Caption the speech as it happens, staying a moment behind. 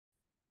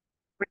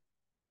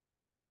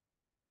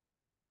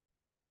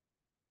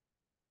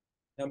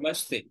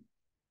नमस्ते।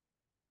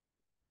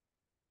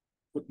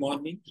 Good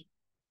morning.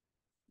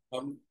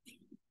 हम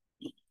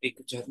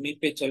एक जर्नी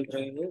पे चल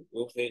रहे हैं,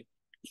 वो है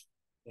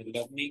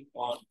learning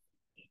on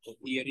the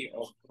theory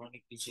of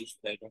chronic disease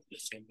by doctor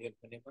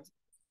Samuel.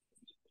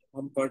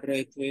 हम पढ़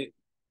रहे थे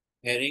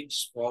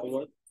Hering's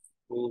forward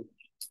to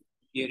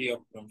theory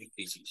of chronic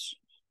disease.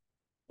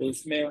 तो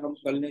उसमें हम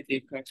कल ने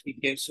देखा कि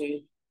कैसे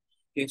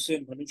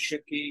कैसे मनुष्य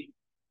की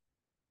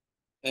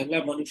पहला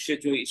मनुष्य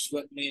जो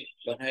ईश्वर ने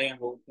बनाया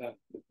हुआ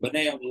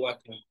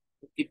था,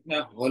 वो कितना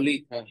होली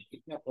था,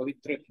 कितना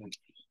पवित्र था,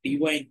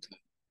 डिवाइन था,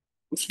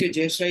 उसके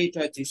जैसा ही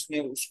था जिसने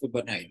उसको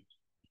बनाया।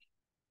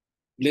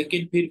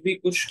 लेकिन फिर भी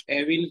कुछ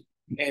एविल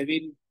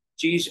एविल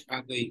चीज आ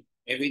गई,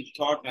 एविल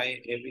थॉट आए,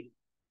 एविल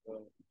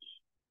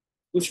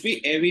कुछ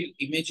भी एविल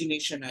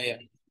इमेजिनेशन आया,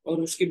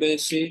 और उसकी वजह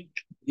से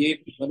ये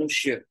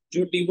मनुष्य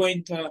जो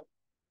डिवाइन था,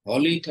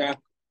 हॉली था,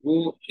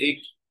 वो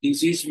एक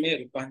डिजीज में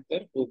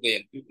रूपांतर हो गया,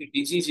 क्योंकि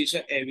डिजीज इज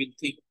एविल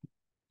थिंग।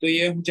 तो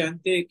ये हम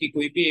जानते हैं कि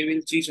कोई भी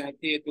एविल चीज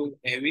आती है तो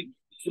एविल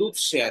फ्रूट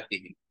से आती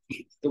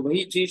है। तो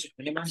वही चीज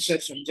हनुमान सर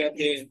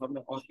समझाते हैं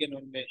हमें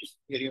ऑर्गेनोन में,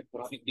 थ्योरी ऑफ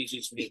क्रॉनिक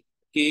डिजीज में,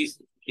 कि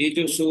ये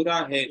जो सोरा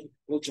है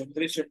वो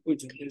जनरेशन टू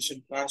जनरेशन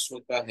पास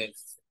होता है।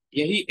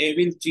 यही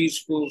एविल चीज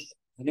को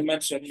हनुमान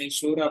सर ने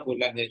सोरा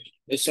बोला है,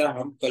 ऐसा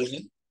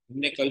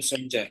हमने कल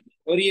समझा है।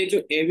 और ये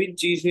जो एविल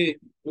चीज है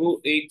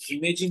वो एक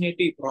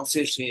इमेजिनेटिव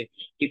प्रोसेस है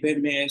कि भाई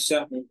मैं ऐसा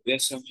हूँ,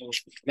 वैसा हूँ,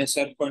 मैं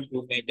सरपंच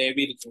हूँ, मैं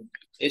डेविल हूँ,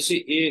 ऐसे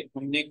ये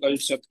हमने कल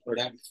सब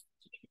पढ़ा।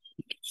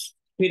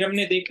 फिर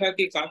हमने देखा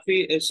कि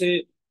काफी ऐसे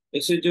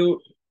ऐसे जो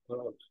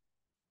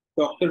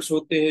डॉक्टर्स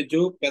होते हैं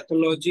जो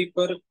पैथोलॉजी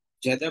पर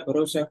ज्यादा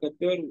भरोसा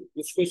करते हैं और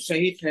उसको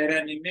सही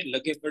ठहराने में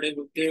लगे पड़े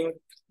होते हैं,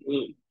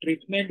 और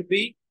ट्रीटमेंट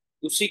भी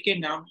उसी के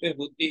नाम पे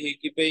होती है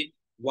कि भाई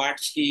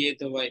वाट्स की ये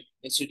दवाई,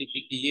 एसिडिटी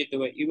की ये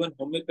दवाई, इवन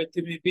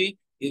होम्योपैथी में भी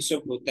ये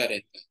सब होता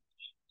रहता है।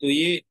 तो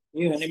ये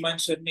हनुमान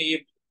सर ने ये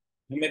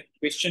हमें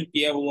क्वेश्चन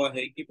किया हुआ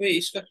है कि भाई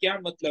इसका क्या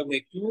मतलब है,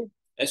 क्यों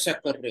ऐसा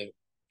कर रहे हो,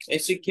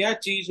 ऐसी क्या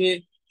चीज है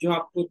जो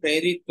आपको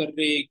प्रेरित कर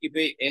रही है कि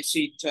भाई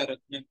ऐसी इच्छा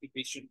रखना कि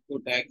पेशेंट को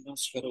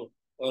डायग्नोस करो,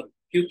 और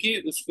क्योंकि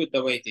उसको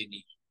दवाई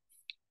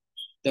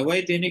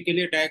देने के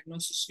लिए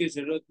डायग्नोसिस की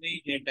जरूरत नहीं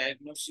है।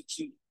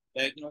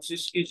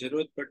 डायग्नोसिस की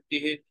जरूरत पड़ती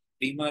है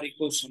बीमारी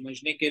को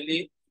समझने के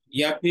लिए,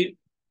 या फिर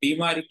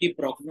बीमारी की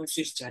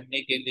प्रोग्नोसिस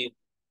जानने के लिए,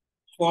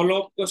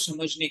 फॉलोअप को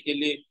समझने के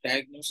लिए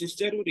डायग्नोसिस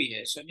जरूरी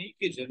है। ऐसा नहीं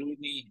कि जरूरी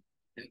नहीं है,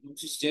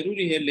 डायग्नोसिस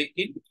जरूरी है,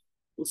 लेकिन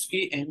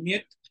उसकी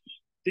अहमियत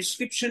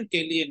प्रिस्क्रिप्शन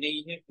के लिए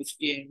नहीं है,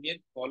 उसकी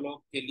अहमियत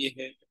फॉलोअप के लिए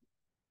है,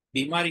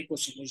 बीमारी को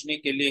समझने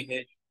के लिए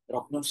है,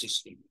 प्रोग्नोसिस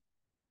के लिए।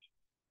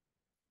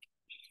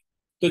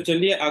 तो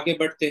चलिए आगे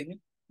बढ़ते हैं।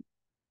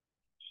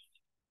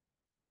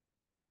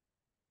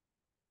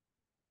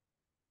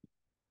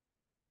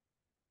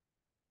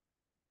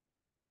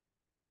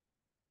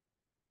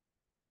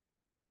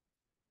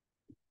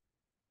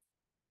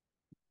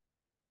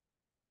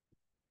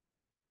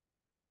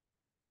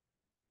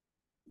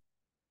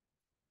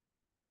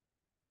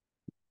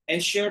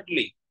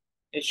 Assuredly,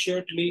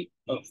 assuredly,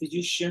 a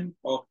physician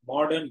of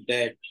modern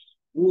day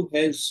who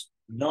has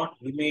not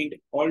remained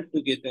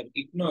altogether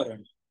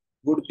ignorant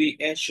would be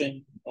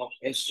ashamed of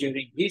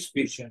assuring his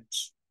patients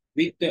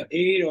with the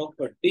air of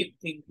a deep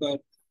thinker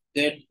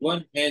that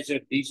one has a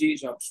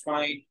disease of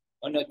spine,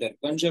 another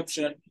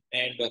consumption,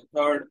 and a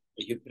third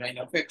a uterine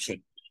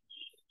affection.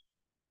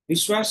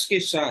 विश्वास के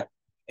साथ,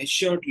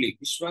 एश्योर्डली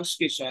विश्वास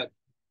के साथ,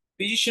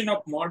 physician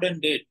of modern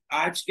date,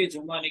 आज के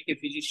जमाने के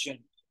physician,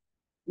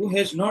 who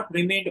has not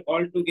remained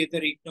altogether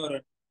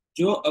ignorant,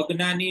 जो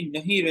अज्ञानी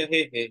नहीं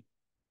रहे हैं,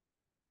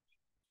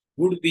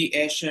 would be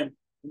ashamed,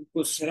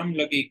 उनको शर्म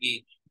लगेगी,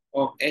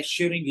 of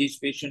assuring his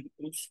patient,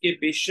 उसके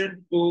पेशेंट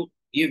को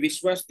ये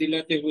विश्वास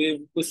दिलाते हुए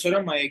उनको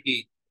शर्म आएगी,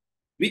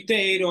 with the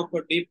air of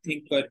a deep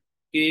thinker,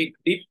 के एक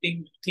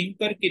डीप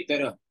थिंकर की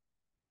तरह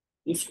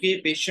उसके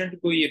पेशेंट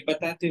को ये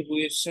बताते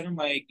हुए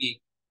शर्म आएगी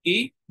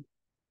कि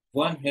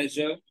one has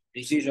a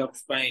disease of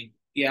spine,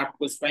 कि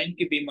आपको स्पाइन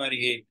की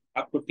बीमारी है,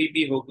 आपको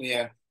टीबी हो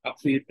गया,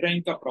 आपको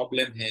यूट्राइन का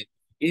प्रॉब्लम है।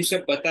 ये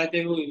सब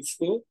बताते हुए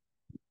उसको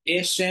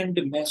एशेम्ड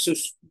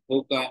महसूस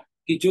होगा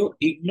कि जो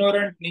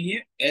इग्नोरेंट नहीं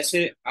है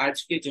ऐसे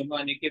आज के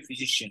जमाने के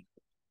फिजिशियन,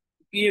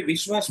 ये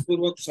विश्वास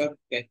पूर्वक सर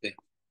कहते हैं।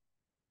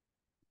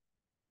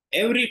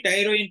 Every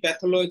टायरो in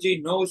pathology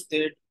knows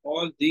that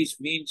all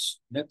this means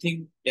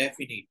nothing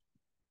definite.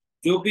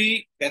 जो भी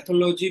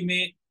पैथोलॉजी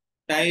में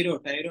टायरो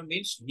टायरो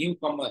means new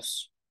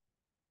commerce,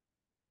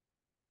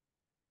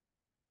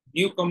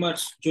 new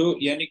commerce जो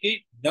यानी कि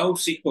नव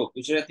सीखो,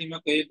 गुजराती में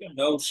कहे तो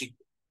नव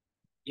सीखो,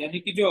 यानी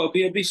कि जो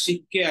अभी अभी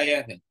सीख के आया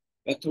है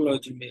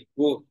पैथोलॉजी में,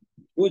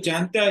 वो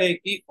जानता है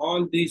कि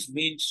all this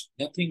means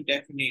nothing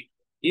definite.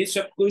 ये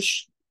सब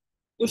कुछ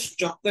कुछ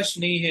चौकस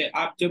नहीं है।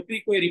 आप जब भी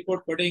कोई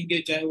रिपोर्ट पढ़ेंगे,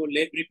 चाहे वो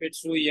लैब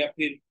रिपोर्ट्स हो या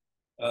फिर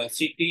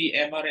सीटी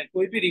एमआरआई,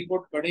 कोई भी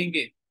रिपोर्ट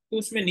पढ़ेंगे, तो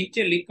उसमें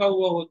नीचे लिखा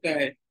हुआ होता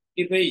है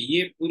कि भाई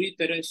ये पूरी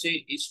तरह से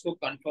इसको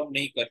कंफर्म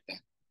नहीं करता,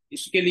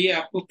 इसके लिए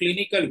आपको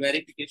क्लिनिकल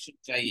वेरिफिकेशन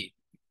चाहिए।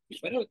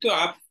 बराबर, तो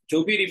आप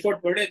जो भी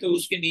रिपोर्ट पढ़े तो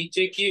उसके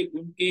नीचे की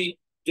उनकी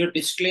जो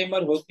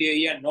डिस्क्लेमर होती है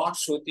या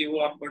नोट्स होती है वो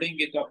आप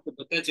पढ़ेंगे तो आपको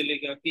पता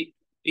चलेगा कि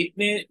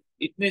इतने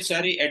इतने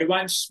सारी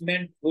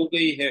एडवांसमेंट हो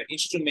गई है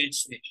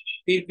इंस्ट्रूमेंट्स में,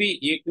 फिर भी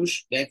ये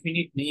कुछ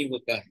डेफिनिट नहीं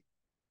होता है।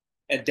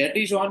 And that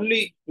is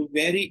only to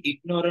very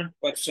ignorant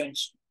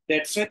persons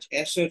that such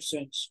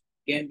assertions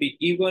can be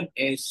given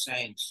as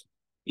science.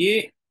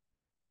 ये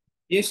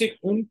ये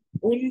सिर्फ उन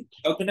उन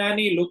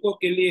अज्ञानी लोगों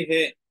के लिए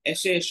है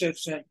ऐसे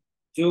assertion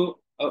जो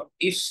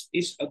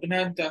इस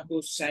अज्ञानता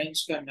को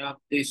साइंस का नाम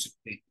दे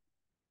सकते हैं।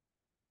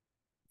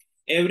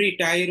 Every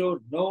tyro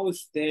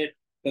knows that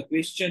the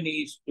question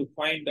is to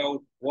find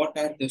out what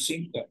are the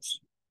symptoms.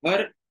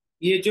 हर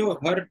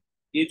हर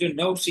ये जो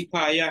नव सिखा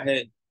आया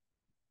है,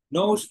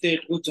 knows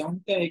that वो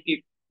जानता है कि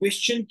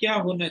क्वेश्चन क्या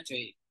होना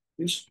चाहिए।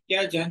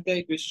 क्या जानता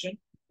है question?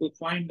 To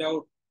find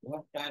out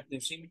what are the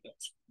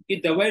symptoms, कि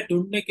दवाई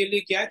ढूंढने के लिए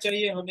क्या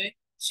चाहिए हमें?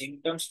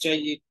 सिम्टम्स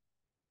चाहिए।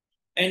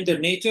 And the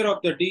nature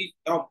of the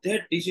of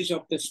that disease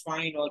of the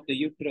spine और द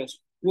यूट्रस,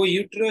 वो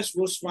यूट्रस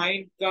वो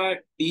स्पाइन का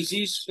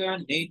डिजीज का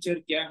नेचर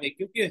क्या है,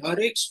 क्योंकि हर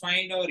एक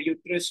स्पाइन और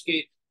यूट्रस के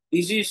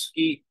डिजीज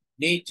की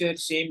नेचर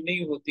सेम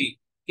नहीं होती।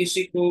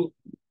 किसी को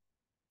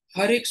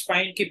हर एक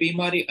स्पाइन की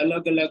बीमारी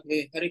अलग अलग है,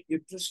 हर एक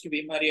यूट्रस की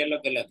बीमारी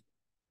अलग अलग,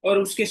 और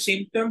उसके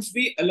सिम्टम्स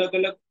भी अलग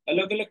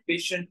अलग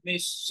पेशेंट में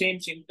सेम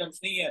सिम्टम्स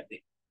नहीं आते।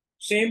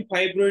 Same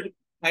fibroid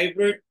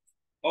fibroid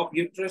of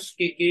uterus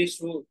के केस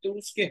हो तो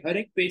उसके हर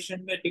एक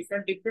पेशेंट में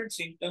डिफरेंट डिफरेंट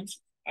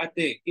सिम्टम्स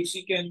आते हैं।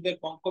 किसी के अंदर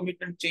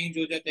कॉन्कोमिटेंट चेंज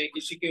हो जाता है,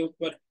 किसी के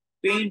ऊपर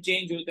पेन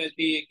चेंज हो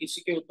जाती है,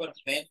 किसी के ऊपर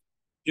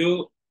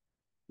जो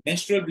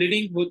मेंस्ट्रुअल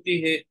ब्लीडिंग होती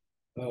है,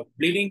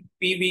 ब्लीडिंग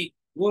पीवी,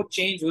 वो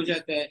चेंज हो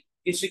जाता है।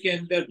 किसी के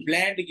अंदर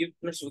ब्लैंड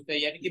यूट्रस होता है,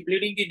 यानी कि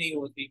ब्लीडिंग ही नहीं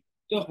होती।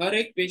 तो हर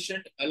एक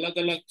पेशेंट अलग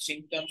अलग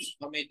सिम्टम्स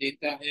हमें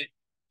देता है।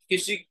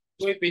 किसी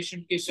कोई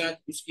पेशेंट के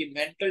साथ उसकी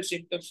मेंटल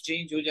सिम्टम्स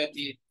चेंज हो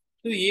जाती है।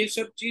 तो ये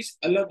सब चीज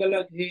अलग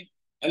अलग है,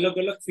 अलग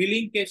अलग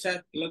फीलिंग के साथ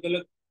अलग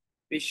अलग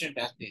पेशेंट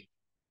आते हैं।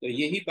 तो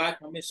यही बात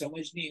हमें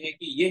समझनी है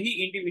कि यही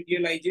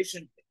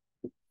इंडिविजुअलाइजेशन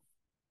है।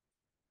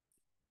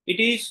 It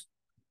is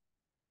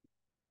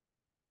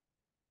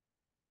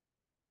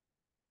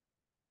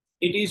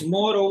It is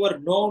moreover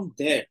known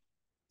that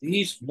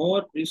this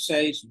more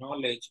precise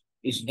knowledge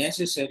is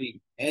necessary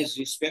as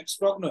respects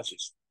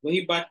prognosis.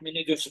 वही बात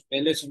मैंने जो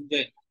पहले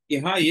समझाई कि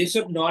हाँ ये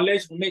सब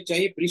नॉलेज हमें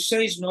चाहिए,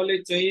 प्रिसाइज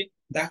नॉलेज चाहिए,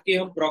 ताकि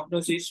हम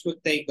प्रोग्नोसिस को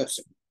तय कर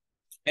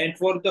सकें। And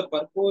for the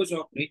purpose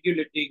of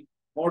regulating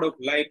mode of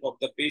life of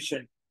the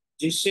patient,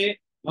 जिससे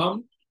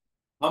हम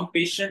हम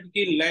पेशेंट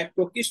की लाइफ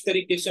को किस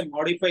तरीके से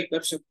मॉडिफाई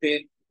कर सकते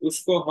हैं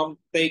उसको हम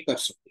तय कर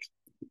सकते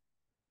हैं।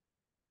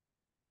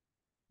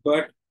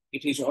 But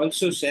it is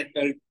also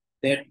settled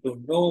that to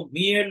know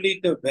merely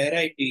the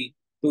variety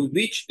to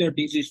which the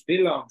disease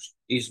belongs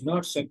is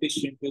not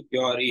sufficient to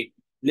cure it.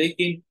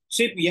 लेकिन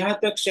सिर्फ यहाँ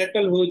तक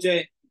सेटल हो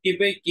जाए कि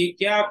भाई कि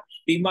क्या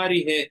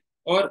बीमारी है,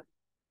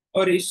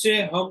 और इससे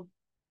हम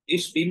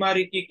इस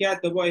बीमारी की क्या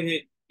दवाई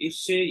है,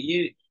 इससे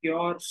ये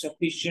क्योर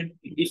सफिशिएंट,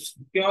 इस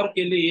क्योर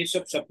के लिए ये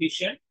सब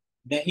सफिशिएंट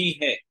नहीं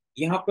है।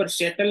 यहाँ पर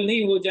सेटल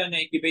नहीं हो जाना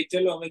है कि भाई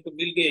चलो हमें तो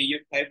मिल गया ये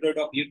फाइब्रोइड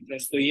ऑफ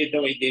यूट्रस तो ये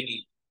दवाई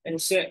देनी है।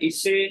 इससे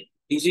इससे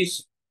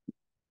डिजीज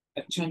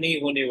अच्छा नहीं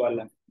होने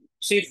वाला।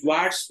 सिर्फ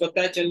वार्ड्स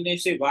पता चलने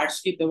से वार्ड्स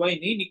की दवाई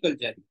नहीं निकल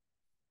जाती।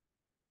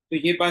 तो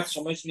ये बात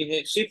समझनी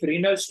है। सिर्फ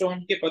रीनल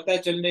स्टोन के पता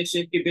चलने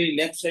से कि भाई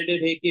लेफ्ट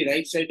साइडेड है कि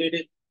राइट साइडेड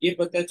है, ये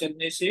पता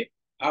चलने से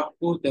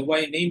आपको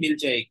दवाई नहीं मिल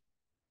जाएगी।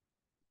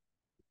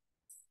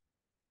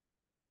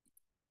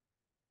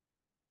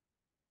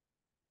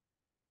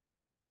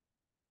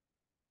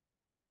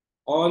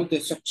 All the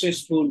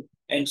successful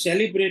and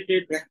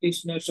celebrated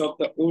practitioners of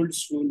the old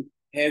school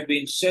have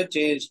been such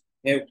as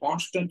have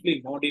constantly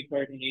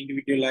modified and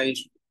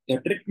individualized the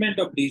treatment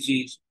of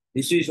disease.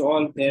 This is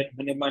all that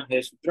Hahnemann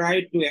has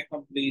tried to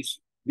accomplish,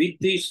 with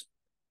this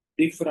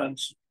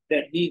difference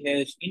that he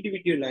has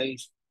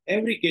individualized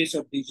every case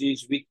of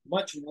disease with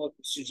much more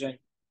precision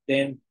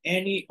than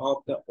any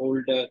of the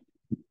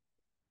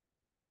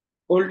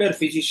older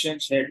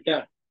physicians had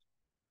done.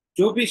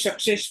 जो भी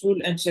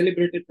successful and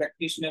celebrated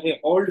practitioner है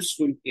old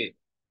school के,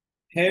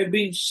 have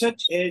been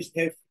such as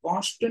have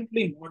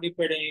constantly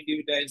modified and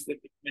individualized the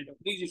treatment of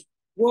disease.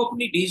 वो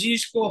अपनी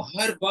disease को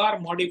हर बार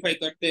modify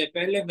करते हैं।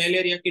 पहले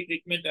मलेरिया की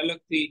ट्रीटमेंट अलग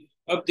थी,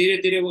 अब धीरे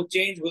धीरे वो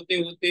चेंज होते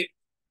होते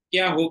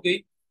क्या हो गई।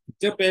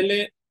 जब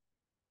पहले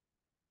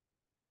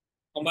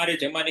हमारे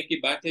जमाने की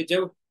बात है,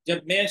 जब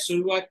जब मैं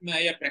शुरुआत में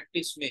आया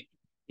प्रैक्टिस में,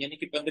 यानी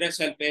कि 15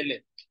 साल पहले,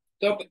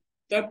 तब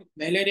तब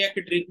मलेरिया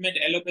की ट्रीटमेंट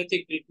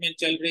एलोपैथिक ट्रीटमेंट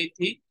चल रही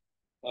थी,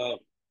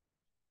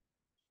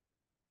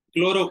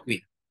 क्लोरोक्विन।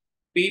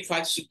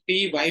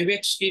 पी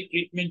वाइवेक्स की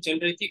ट्रीटमेंट चल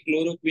रही थी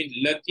क्लोरोक्विन,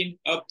 लेकिन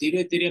अब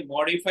धीरे धीरे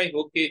मॉडिफाई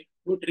होके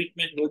वो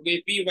ट्रीटमेंट हो गई।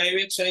 पी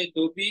वाइवेक्स आए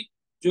तो भी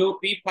जो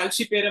पी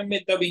फाल्सीपेरम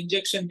में तब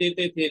इंजेक्शन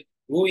देते थे,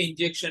 वो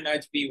इंजेक्शन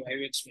आज पी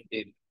वाइवेक्स में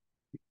दे रहे।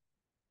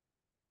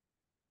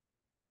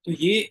 तो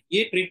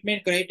ये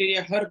ट्रीटमेंट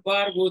क्राइटेरिया हर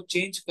बार वो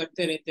चेंज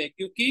करते रहते हैं,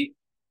 क्योंकि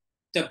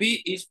तभी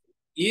इस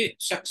ये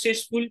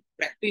सक्सेसफुल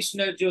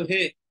प्रैक्टिशनर जो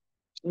है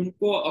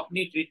उनको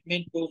अपनी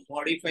ट्रीटमेंट को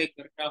मॉडिफाई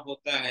करना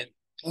होता है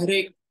हर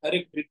एक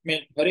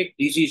ट्रीटमेंट हर एक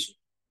डिजीज।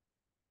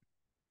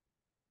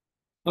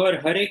 और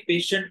हर एक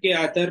पेशेंट के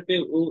आधार पे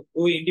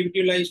वो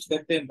इंडिविजुअलाइज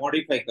करते हैं,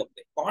 मॉडिफाई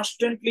करते हैं,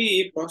 कॉन्स्टेंटली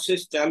ये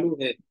प्रोसेस चालू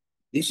है।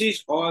 This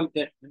is all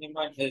that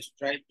Hanuman has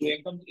tried to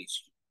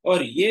accomplish.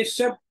 और ये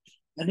सब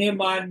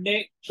हनुमान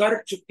ने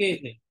कर चुके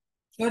हैं,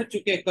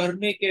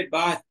 करने के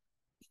बाद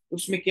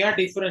उसमें क्या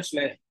डिफरेंस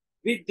लाए?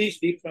 With this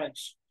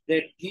difference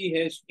that he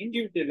has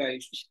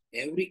individualised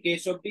every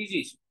case of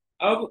disease.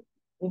 अब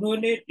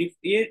उन्होंने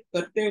ये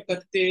करते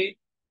करते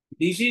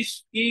डिजीज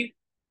की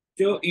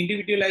जो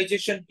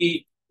इंडिविजुअलाइजेशन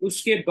की,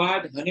 उसके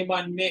बाद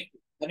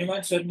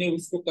हनुमान सर ने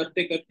उसको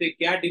करते करते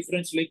क्या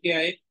डिफरेंस लेके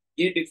आए?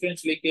 ये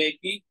डिफरेंस लेके आए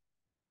कि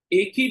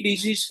एक ही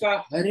डिजीज का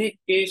हर एक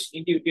केस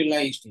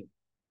इंडिविजुअलाइज्ड है,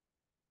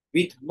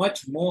 with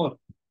much more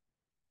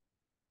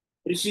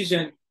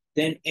precision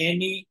then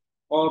any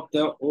of the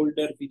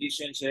older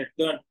physicians had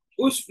done.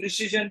 उस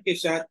प्रिसीजन के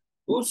साथ,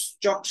 उस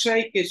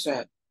चौकसाई के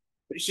साथ,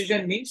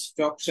 प्रिसीजन मींस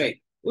चौकसाई,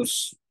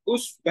 उस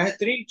उस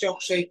बेहतरीन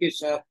चौकसाई के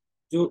साथ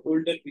जो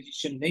ओल्डर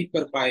फिजिशियन नहीं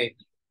कर पाए।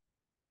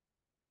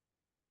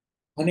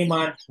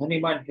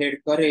 Hanuman had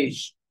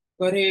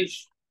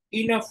courage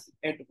enough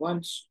at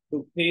once to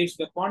face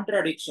the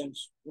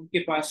contradictions. उनके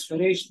पास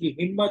courage की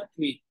हिम्मत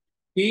थी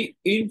कि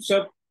इन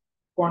सब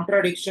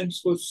contradictions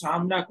को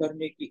सामना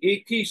करने की,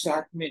 एक ही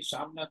साथ में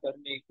सामना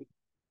करने की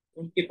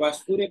उनके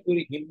पास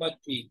पूरी हिम्मत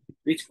थी,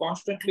 which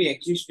constantly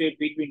existed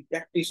between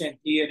practice and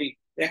theory।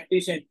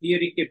 Practice and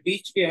theory के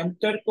बीच के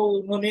अंतर को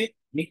उन्होंने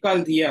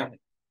निकाल दिया है।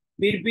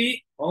 फिर भी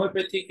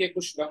होम्योपैथी के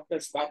कुछ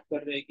डॉक्टर्स बात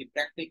कर रहे हैं कि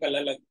प्रैक्टिकल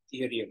अलग,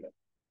 थियरी अलग,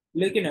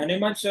 लेकिन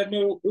हनुमान सर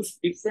ने उस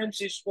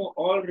डिफरेंसेस को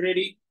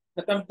ऑलरेडी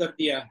खत्म कर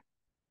दिया है।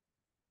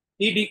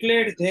 He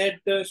declared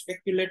that the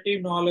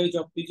speculative knowledge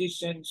of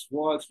physicians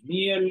was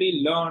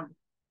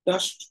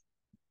dust,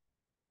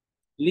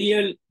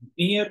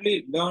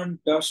 merely learned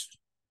dust,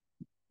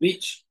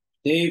 which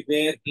they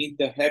were in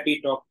the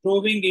habit of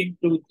throwing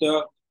into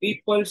the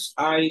people's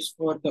eyes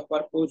for the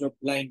purpose of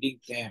blinding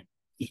them।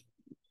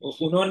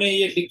 उन्होंने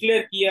ये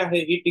declare किया है,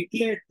 ही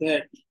declare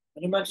that,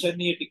 Hanuman sir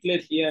ने ये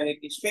declare किया है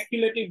कि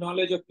speculative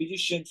knowledge of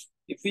physicians,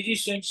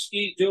 physicians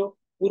की जो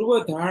पूर्व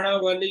धारणा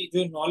वाली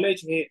जो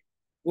नॉलेज है,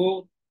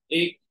 वो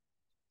एक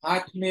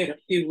हाथ में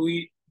रखी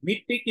हुई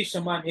मिट्टी की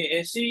समान है।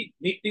 ऐसी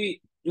मिट्टी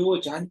जो वो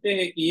जानते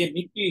हैं कि ये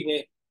मिट्टी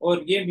है,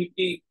 और ये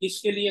मिट्टी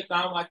किसके लिए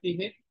काम आती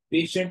है?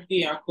 पेशेंट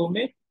की आंखों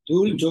में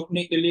धूल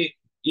झोंकने के लिए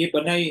ये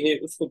बनाई है,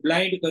 उसको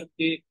ब्लाइंड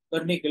करके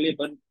करने के लिए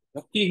बन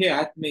रखी है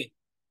हाथ में।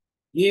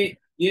 ये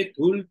ये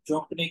धूल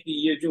झोंकने की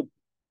ये जो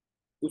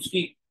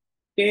उसकी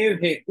टेव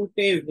है,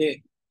 कुटेव है,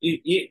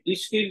 ये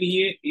इसके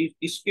लिए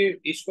इसके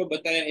इसको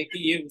बताया है कि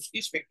ये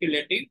उसकी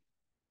स्पेक्युलेटिव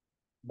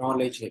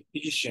knowledge है,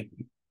 physician,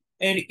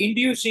 and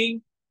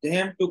inducing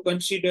them to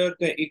consider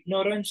the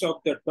ignorance of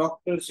the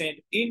doctors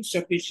and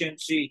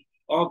insufficiency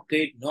of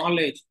their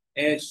knowledge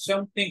as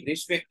something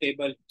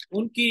respectable।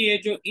 उनकी ये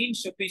जो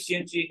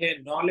insufficiency है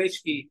नॉलेज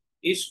की,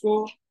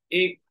 इसको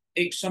एक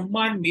एक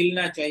सम्मान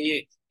मिलना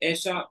चाहिए,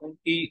 ऐसा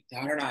उनकी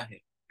धारणा है।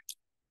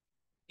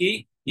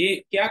 कि ये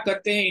क्या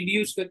करते हैं?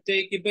 इंड्यूस करते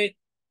हैं कि भाई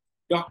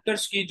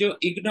डॉक्टर्स की जो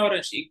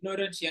इग्नोरेंस,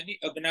 इग्नोरेंस यानी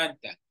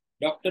अज्ञानता,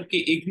 डॉक्टर की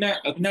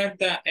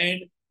अज्ञानता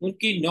एंड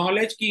उनकी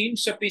नॉलेज की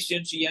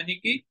इनसफिशियंसी यानी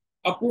कि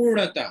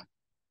अपूर्णता,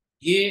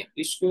 ये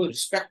इसको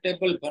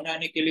रिस्पेक्टेबल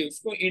बनाने के लिए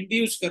उसको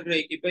इंड्यूस कर रहे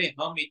हैं कि भाई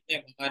हम इतने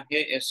महान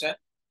है, ऐसा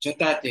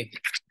जताते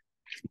हैं।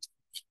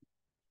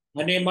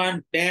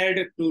 Hanuman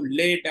dared to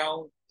lay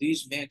down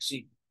these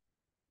maxim.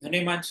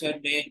 Hanuman sir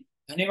ने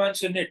हनुमान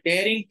सर ने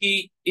डेयरिंग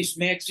की इस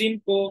मैक्सिम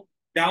को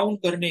डाउन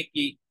करने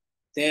की,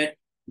 that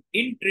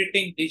in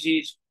treating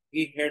disease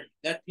he had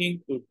nothing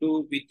to do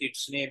with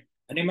its name।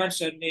 Hanuman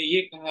sir ने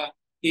ये कहा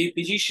कि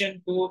फिजिशियन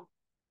को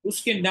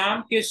उसके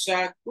नाम के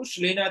साथ कुछ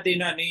लेना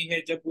देना नहीं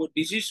है जब वो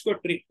डिजीज को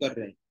ट्रीट कर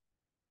रहे हैं।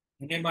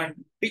 Hanuman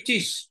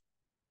teaches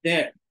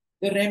that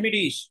the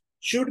remedies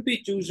should be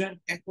chosen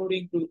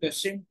according to the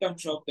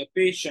symptoms of the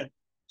patient।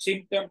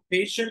 Symptom,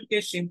 patient के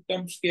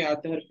सिम्टम्स के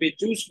आधार पे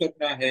चूज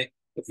करना है।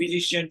 तो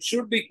physician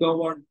should be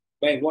govern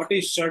by what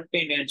is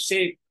certain and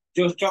safe.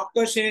 जो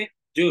चौकस है,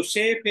 जो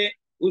सेफ है,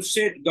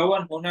 उससे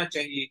गवर्न होना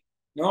चाहिए,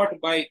 not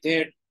by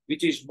that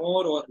which is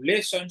more or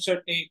less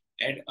uncertain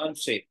and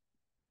unsafe,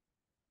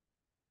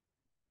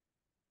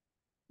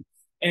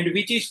 and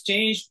which is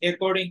changed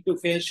according to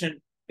fashion।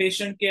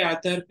 Fashion के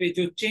आधार पे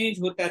जो चेंज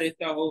होता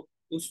रहता हो,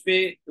 उस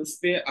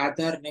पे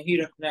आधार नहीं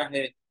रखना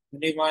है।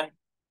 Hanuman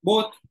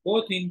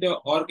both in the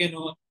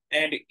organo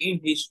and in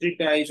his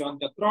treatise on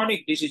the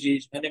chronic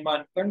diseases,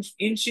 Hanuman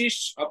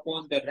insists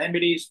upon the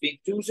remedies being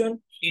chosen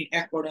in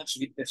accordance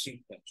with the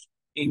symptoms।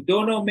 इन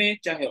दोनों में,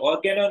 चाहे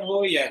ऑर्गेनन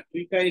हो या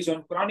ट्रीटाइज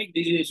ऑन क्रॉनिक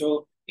डिजीज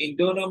हो, इन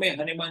दोनों में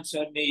हनुमान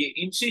सर ने ये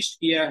इंसिस्ट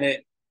किया है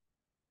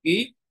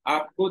कि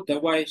आपको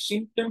दवाएं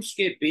सिम्टम्स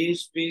के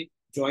बेस पे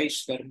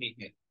चॉइस करनी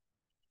है।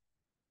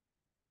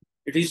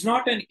 It is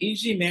not an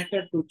easy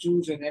matter to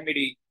choose a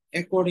remedy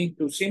according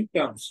to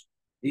symptoms।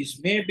 This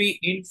may be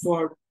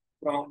inferred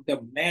from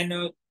the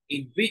manner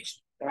in which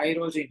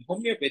writers in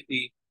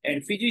homeopathy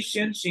and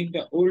physicians in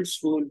the old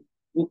school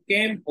who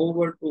came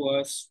over to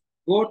us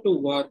go to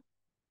work।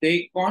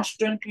 They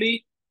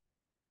constantly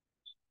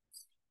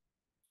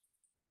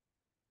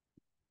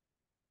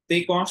they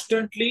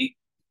constantly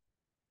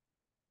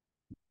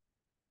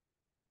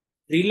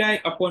rely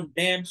upon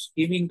names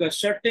giving a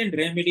certain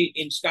remedy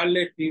in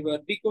scarlet fever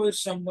because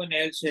someone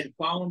else had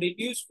found it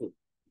useful.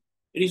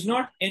 It is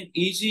not an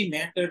easy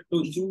matter to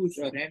choose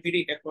a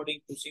remedy according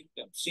to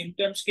symptoms.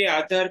 Symptoms के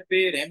आधार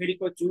पे remedy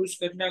को choose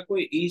करना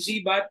कोई easy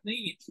बात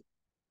नहीं है।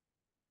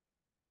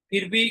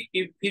 फिर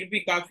भी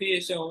काफी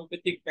ऐसे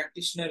होम्योपैथिक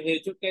प्रैक्टिशनर है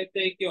जो कहते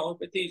हैं कि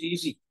होम्योपैथी इज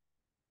इजी,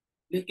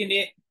 लेकिन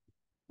ये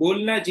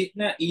बोलना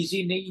जितना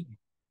इजी नहीं है।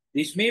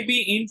 This may be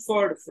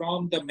inferred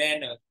from the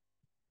manner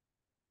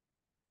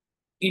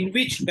in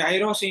which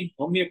टायरोस in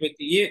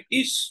homeopathy, ये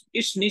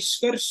इस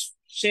निष्कर्ष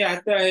से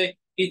आता है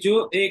कि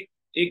जो एक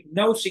एक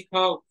नव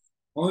सिखाव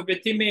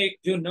होम्योपैथी में एक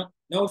जो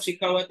नव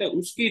सिखाव आता है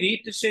उसकी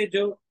रीत से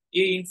जो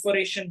ये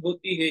इंफॉर्मेशन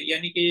होती है,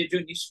 यानी कि ये जो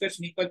निष्कर्ष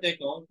निकलता है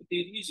कि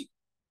होम्योपैथी इजी,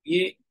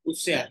 ये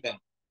उससे आता है।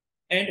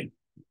 एंड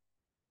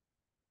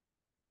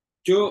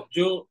जो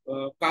जो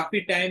काफी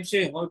टाइम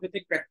से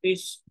होम्योपैथिक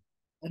प्रैक्टिस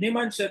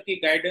हनुमान सर की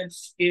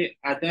गाइडेंस के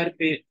आधार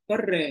पे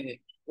कर रहे हैं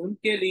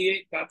उनके लिए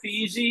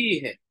काफी इजी ही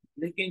है,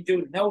 लेकिन जो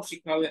नव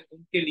सिखावे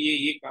उनके लिए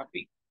ये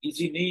काफी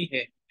इजी नहीं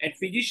है। And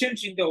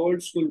physicians in the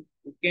old school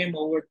who came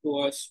over to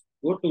us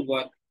go to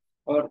work,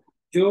 और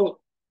जो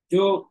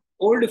जो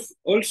ओल्ड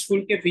ओल्ड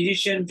स्कूल के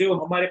फिजिशियन जो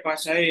हमारे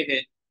पास आए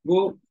हैं वो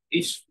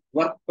इस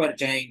वर्क पर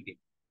जाएंगे,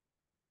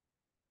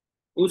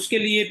 उसके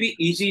लिए भी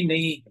इजी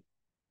नहीं है।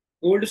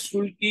 ओल्ड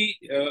स्कूल की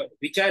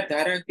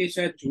विचारधारा के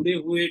साथ जुड़े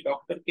हुए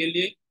डॉक्टर के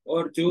लिए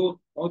और जो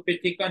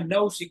होम्योपैथी का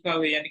नव सीखा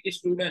हुए यानी कि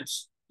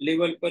स्टूडेंट्स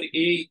लेवल पर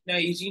ये इतना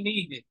इजी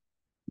नहीं है।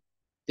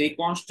 दे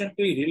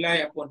कॉन्स्टेंटली रिलाई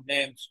अपॉन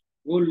नेम्स,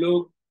 वो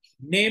लोग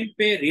नेम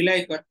पे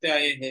रिलाई करते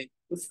आए हैं,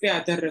 उस पे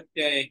आधार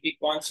रखते आए हैं कि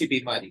कौन सी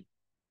बीमारी,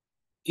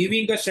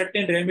 giving a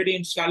certain remedy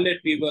in scarlet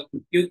fever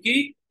क्योंकि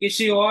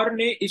किसी और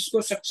ने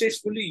इसको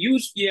सक्सेसफुली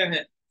यूज किया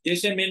है।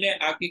 जैसे मैंने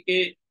आगे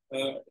के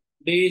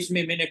डेज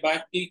में मैंने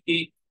बात की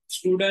कि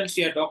स्टूडेंट्स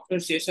या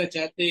डॉक्टर्स ऐसा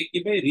चाहते हैं कि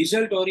भाई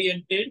रिजल्ट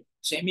ओरिएंटेड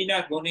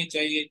सेमिनार होने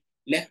चाहिए,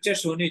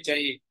 लेक्चर्स होने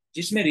चाहिए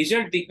जिसमें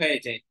रिजल्ट दिखाए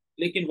जाए,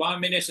 लेकिन वहां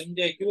मैंने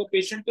समझा कि वो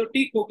पेशेंट तो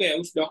ठीक हो गया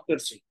उस डॉक्टर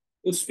से,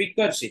 उस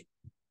स्पीकर से,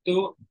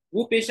 तो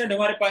वो पेशेंट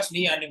हमारे पास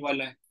नहीं आने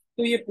वाला है।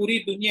 तो ये पूरी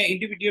दुनिया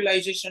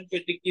इंडिविजुअलाइजेशन पे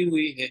टिकी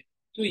हुई है।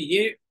 तो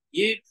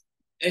ये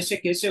ऐसे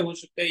कैसे हो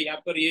सकता है?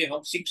 यहाँ पर ये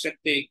हम सीख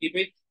सकते हैं कि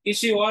भाई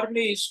किसी और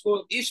ने इसको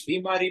इस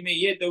बीमारी में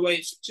ये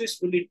दवाई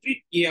सक्सेसफुली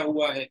ट्रीट किया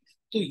हुआ है,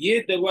 तो ये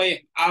दवाई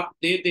आप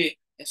दे दे,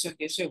 ऐसा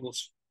कैसे हो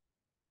सकता?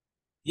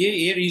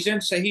 ये रीजन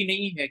सही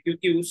नहीं है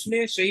क्योंकि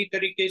उसने सही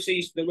तरीके से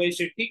इस दवाई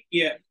से ठीक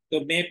किया तो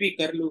मैं भी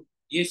कर लूं,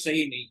 ये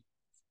सही नहीं।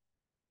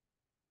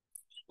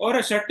 और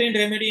a certain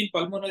remedy in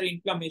pulmonary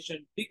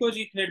inflammation because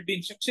it had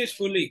been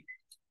successfully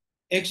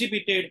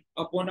exhibited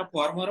upon a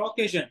former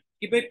occasion,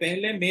 कि भाई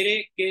पहले मेरे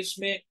केस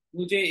में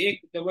मुझे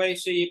एक दवाई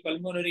से ये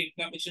पल्मोनरी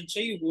इन्फ्लामेशन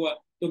सही हुआ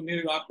तो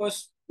मैं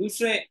वापस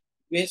दूसरे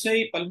वैसा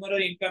ही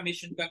पल्मोनरी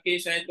इन्फ्लामेशन का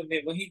केस आए तो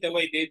मैं वही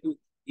दवाई दे दूं,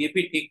 ये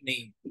भी ठीक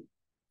नहीं।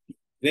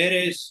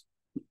 whereas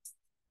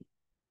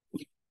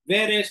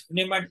whereas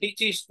Hahnemann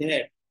teaches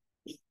that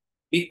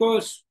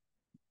because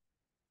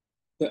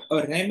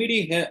a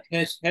remedy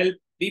has helped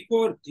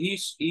before,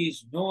 this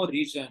is no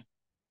reason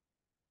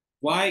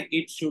why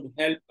it should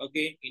help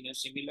again in a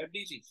similar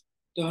disease।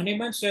 तो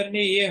हनीमन सर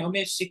ने ये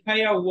हमें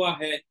सिखाया हुआ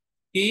है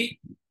कि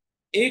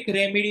एक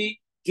रेमेडी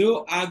जो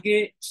आगे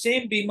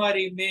सेम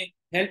बीमारी में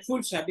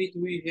हेल्पफुल साबित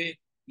हुई है,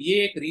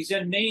 ये एक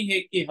रीजन नहीं है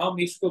कि हम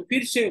इसको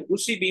फिर से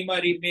उसी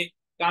बीमारी में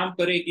काम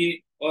करेंगे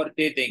और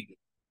दे देंगे।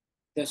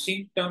 The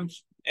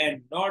symptoms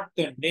and not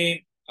the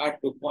name are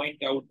two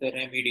point out the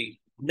remedy.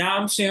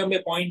 नाम से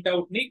हमें पॉइंट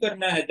आउट नहीं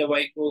करना है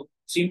दवाई को,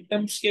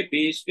 सिम्टम्स के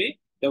बेस पे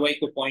दवाई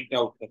को पॉइंट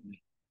आउट करना है।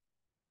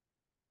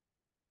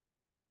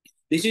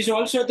 This is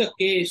also the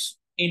case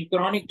in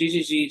chronic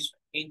diseases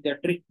in the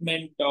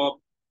treatment of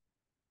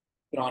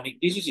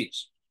chronic diseases।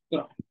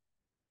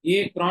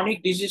 ये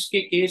chronic disease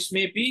के केस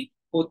में भी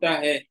होता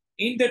है।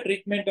 In the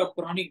treatment of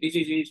chronic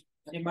diseases,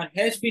 Hahnemann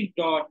has been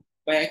taught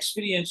by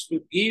experience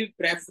to give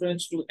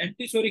preference to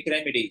antisoric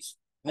remedies।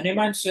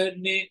 हनीमान sir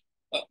ने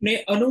अपने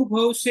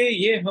अनुभव से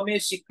ये हमें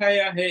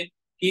सिखाया है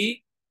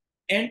कि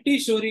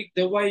एंटीसोरिक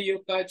दवाइयों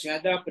का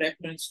ज्यादा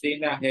प्रेफरेंस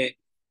देना है।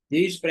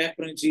 This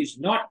preference is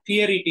not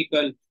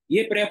theoretical,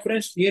 ये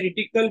प्रेफरेंस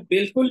थियरिटिकल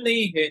बिल्कुल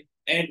नहीं है,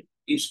 and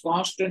is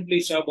constantly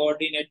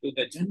subordinate to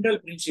the general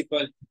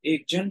principle,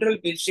 एक जनरल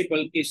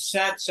प्रिंसिपल के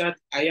साथ साथ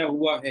आया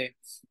हुआ है,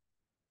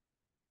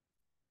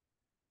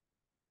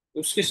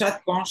 उसके साथ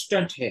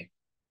कांस्टेंट है।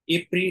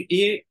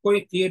 ये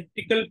कोई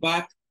थियरिटिकल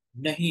बात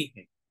नहीं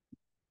है।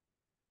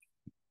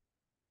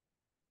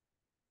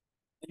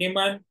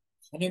 हनीमान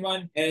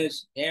Hahnemann has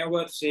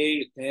never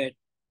said that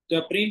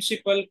the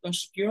principal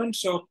constituents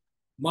of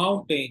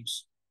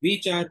mountains,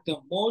 which are the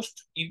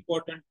most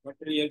important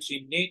materials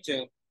in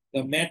nature,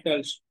 the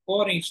metals,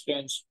 for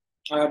instance,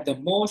 are the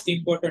most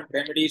important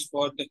remedies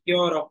for the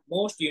cure of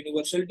most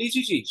universal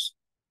diseases।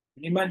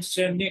 हनीमान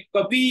sir ने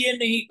कभी ये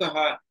नहीं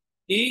कहा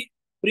कि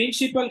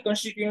principal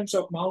constituents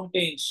of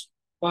mountains,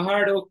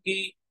 पहाड़ों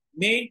की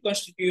main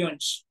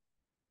constituents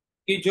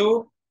की जो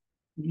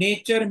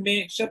नेचर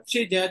में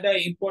सबसे ज्यादा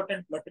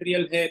इंपॉर्टेंट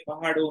मटेरियल है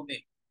पहाड़ों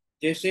में,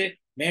 जैसे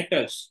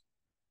metals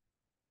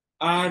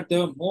are the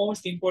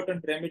most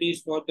important remedies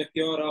for the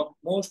cure of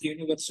most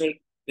universal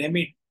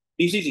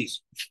diseases।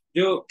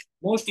 जो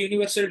मोस्ट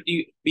यूनिवर्सल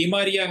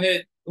बीमारियां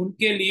है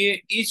उनके लिए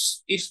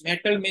इस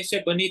मेटल में से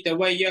बनी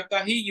दवाइयां का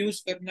ही यूज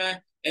करना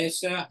है,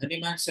 ऐसा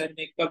हनुमान सर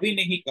ने कभी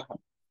नहीं कहा।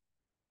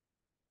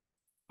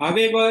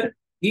 However,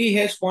 he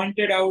has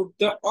pointed out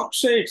the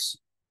oxides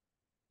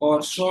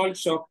or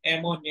salts of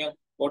ammonium,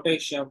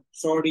 potassium,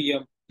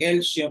 sodium,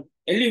 calcium,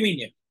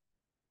 aluminium,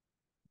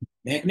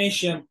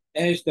 magnesium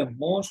as the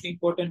most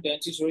important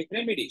antipsoric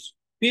remedies.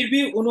 फिर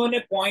भी उन्होंने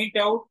पॉइंट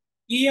आउट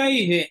किया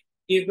ही है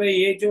कि भाई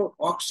ये जो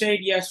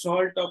ऑक्साइड या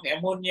सॉल्ट ऑफ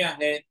एमोनिया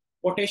है,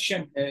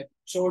 पोटेशियम है,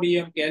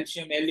 sodium,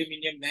 calcium,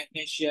 aluminium,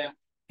 magnesium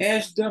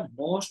as the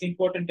most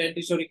important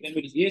antipsoric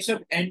remedies, ये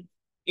सब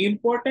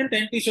इंपॉर्टेंट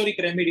एंटीसोरिक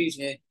रेमेडीज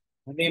है।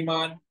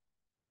 हनेमान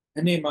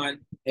हनेमान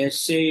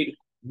has said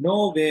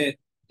nowhere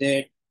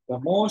that the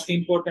most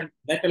important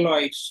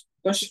metalloids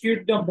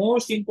constitute the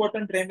most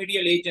important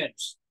remedial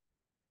agents.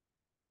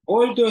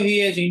 Although he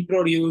has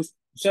introduced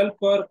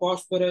sulfur,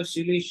 phosphorus,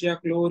 silicia,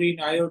 chlorine,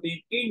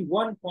 iodine in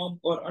one form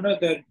or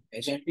another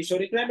as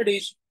antisoric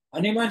remedies,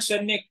 Hanuman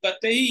sir ने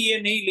कतई ये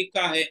नहीं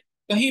लिखा है,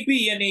 कहीं भी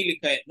ये नहीं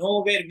लिखा है।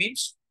 नोवेयर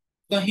मीन्स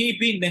कहीं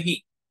भी नहीं,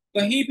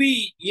 कहीं भी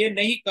ये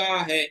नहीं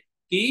कहा है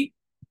कि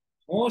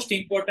मोस्ट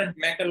इंपॉर्टेंट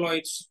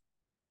मेटलॉइड्स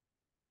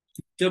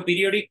जो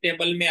पीरियोडिक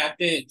टेबल में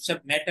आते हैं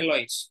सब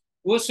मेटलॉइड्स,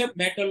 वो सब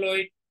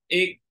मेटलॉइड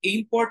एक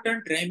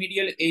इंपॉर्टेंट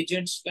रेमिडियल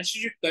एजेंट्स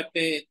कंस्टिट्यूट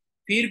करते हैं।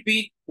 फिर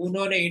भी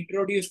उन्होंने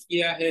इंट्रोड्यूस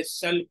किया है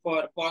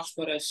सल्फर,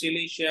 फास्फोरस,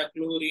 सिलिशिया,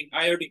 क्लोरीन,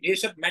 आयोडीन, ये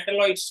सब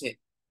मेटलॉइड्स है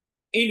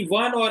इन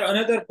वन और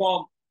another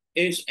form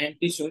is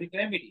antipsoric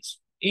remedies.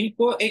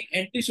 इनको एक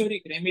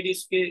एंटीसोरिक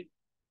रेमेडीज के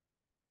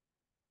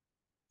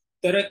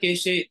तरह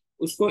कैसे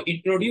उसको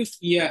इंट्रोड्यूस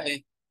किया है।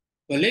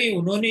 भले ही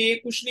उन्होंने ये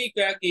कुछ नहीं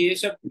कहा कि ये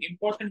सब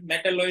इंपॉर्टेंट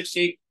मेटालॉइड्स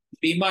एक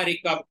बीमारी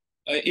का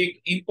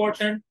एक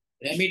इंपॉर्टेंट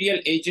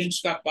रेमेडियल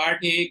एजेंट्स का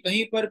पार्ट है,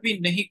 कहीं पर भी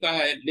नहीं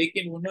कहा है,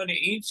 लेकिन उन्होंने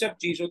इन सब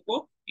चीजों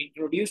को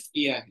इंट्रोड्यूस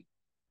किया है।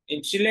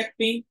 इन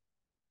selecting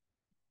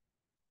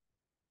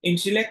In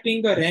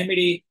selecting a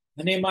remedy,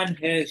 Hanuman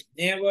has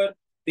never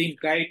been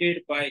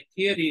guided by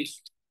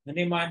theories।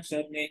 Hanuman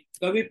sir ने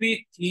कभी भी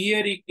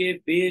थियरी के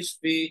बेस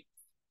पे,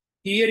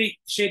 थियरी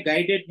से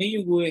गाइडेड नहीं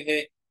हुए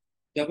हैं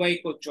दवाई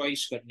को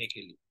चॉइस करने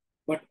के लिए,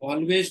 बट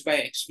ऑलवेज बाय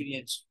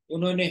एक्सपीरियंस।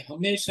 उन्होंने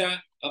हमेशा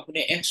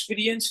अपने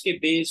एक्सपीरियंस के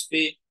बेस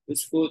पे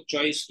उसको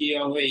चॉइस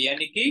किया हुआ है,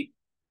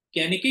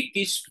 यानी कि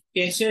किस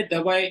कैसे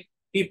दवाई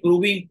की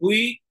प्रूविंग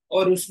हुई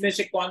और उसमें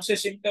से कौन से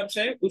सिम्टम्स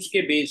है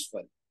उसके बेस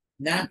पर,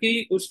 ना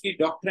कि उसकी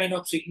डॉक्ट्राइन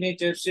ऑफ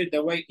सिग्नेचर से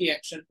दवाई की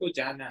एक्शन को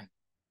जाना है।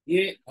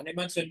 ये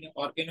हनुमान सर ने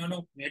ऑर्गेनोन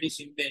ऑफ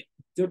मेडिसिन में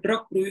जो ड्रग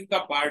प्रूविंग का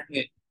पार्ट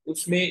है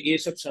उसमें ये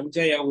सब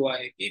समझाया हुआ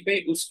है कि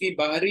भाई उसकी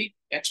बाहरी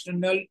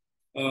एक्सटर्नल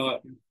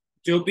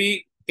जो भी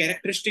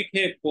कैरेक्टरिस्टिक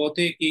है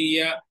पौधे की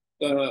या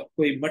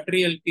कोई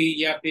मटेरियल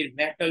की या फिर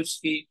मेटल्स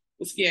की,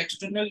 उसकी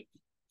एक्सटर्नल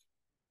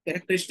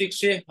कैरेक्टरिस्टिक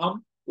से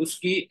हम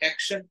उसकी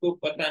एक्शन को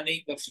पता नहीं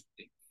कर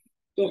सकते।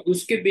 तो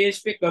उसके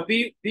बेस पे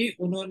कभी भी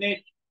उन्होंने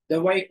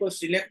दवाई को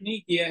सिलेक्ट नहीं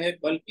किया है,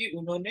 बल्कि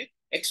उन्होंने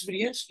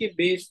एक्सपीरियंस के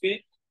बेस पे,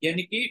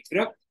 यानी कि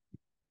ड्रग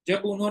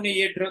जब उन्होंने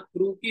ये ड्रग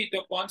प्रूव की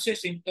तो कौन से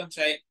सिम्टम्स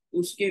आए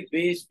उसके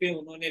बेस पे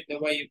उन्होंने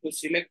दवाई को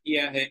सिलेक्ट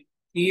किया है,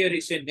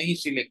 थियरी से नहीं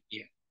सिलेक्ट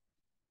किया।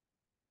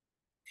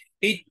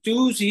 He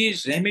choose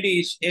his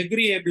remedies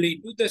agreeably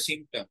to the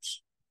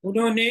symptoms।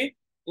 उन्होंने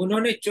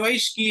उन्होंने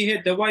चॉइस की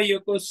है दवाइयों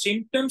को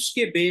सिम्टम्स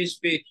के बेस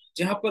पे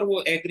जहां पर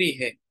वो एग्री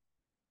है,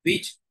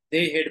 which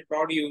they had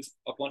produced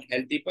upon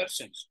healthy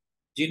persons।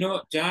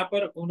 जहां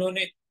पर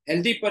उन्होंने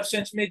हेल्दी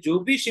पर्सन्स में जो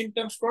भी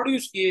सिम्टम्स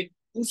प्रोड्यूस किए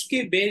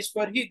उसके बेस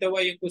पर ही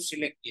दवाइयों को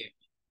सिलेक्ट किया,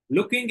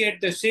 looking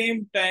at the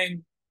same time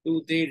to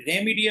the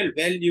remedial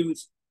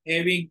values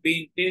having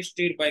been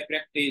tested by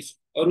practice.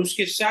 और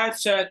उसके साथ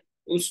साथ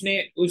उसने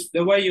उस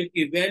दवाइयों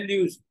की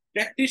वैल्यूज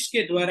प्रैक्टिस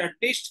के द्वारा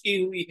टेस्ट की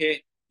हुई है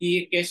कि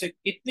ये कैसे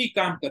कितनी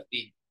काम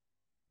करती है।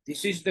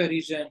 This is the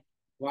reason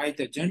why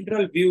the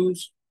general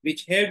views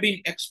which have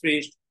been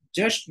expressed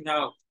just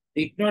now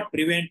did not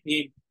prevent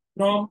him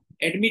from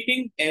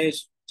admitting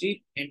as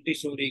cheap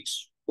antisorics,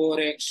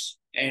 borax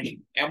and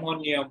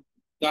ammonium,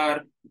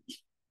 carb,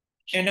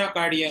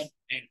 anacardium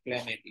and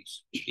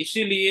clematis।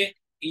 इसीलिए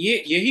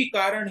ये यही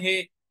कारण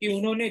है कि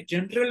उन्होंने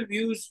जनरल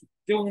व्यूज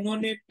जो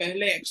उन्होंने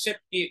पहले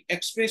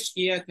एक्सप्रेस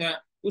किया था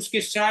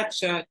उसके साथ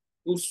साथ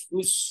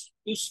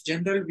उस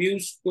जनरल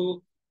व्यूज को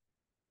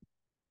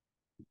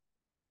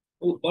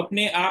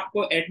अपने आप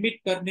को एडमिट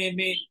करने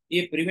में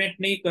ये प्रिवेंट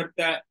नहीं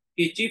करता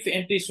कि चीफ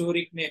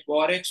एंटीसोरिक में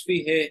बोरेक्स भी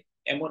है,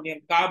 एमोनियम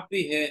कार्ब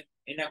भी है,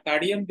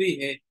 एनाकार्डियम भी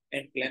है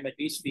एंड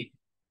क्लेमेटिस भी है।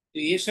 तो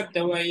ये सब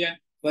दवाइयाँ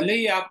भले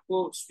ही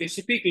आपको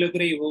स्पेसिफिक लग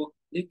रही हो,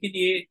 लेकिन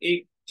ये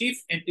एक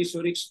चीफ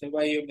एंटीसोरिक्स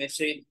दवाइयों में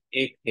से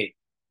एक है।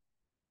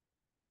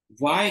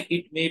 Why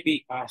it may be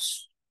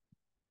asked,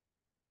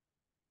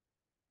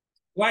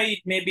 why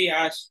it may be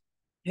asked,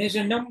 has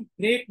a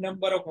great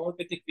number of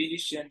homeopathic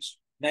physicians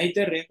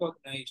neither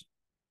recognized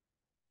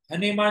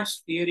Hahnemann's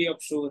theory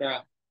of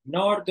Sora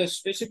nor the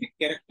specific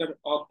character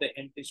of the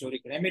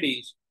antipsoric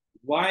remedies.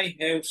 Why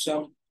have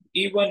some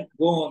even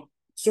gone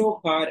so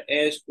far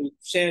as to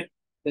set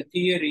the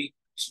theory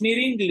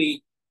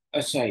sneeringly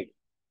aside?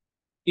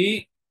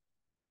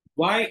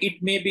 Why,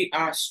 it may be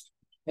asked,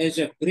 has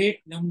a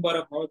great number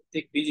of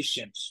homeopathic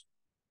physicians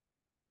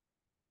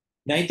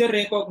neither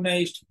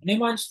recognized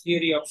Hahnemann's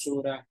theory of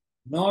Sora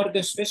nor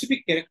the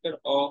specific character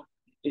of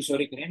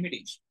antipsoric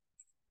remedies.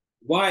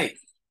 Why?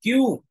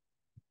 क्यों?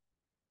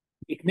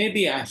 It may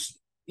be asked.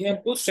 ये हम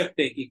पूछ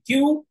सकते हैं कि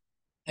क्यों?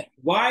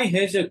 Why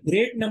has a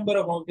great number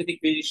of homeopathic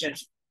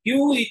physicians?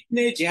 क्यों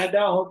इतने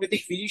ज्यादा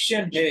होम्योपैथिक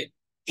फिजिशियन है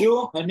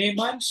जो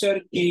हनेमान सर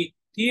की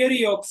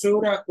थियरी ऑफ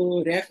सोरा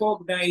को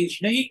रिकॉग्नाइज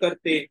नहीं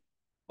करते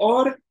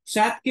और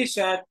साथ के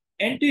साथ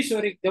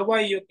एंटीसोरिक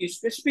दवाइयों की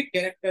स्पेसिफिक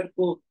कैरेक्टर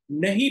को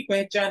नहीं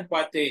पहचान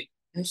पाते?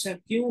 ऐसा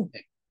क्यों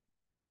है?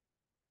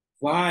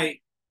 Why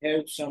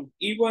have some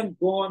even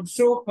gone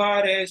so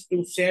far as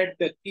to set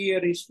the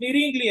theory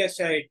sneeringly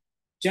aside?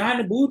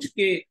 जानबूझ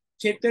के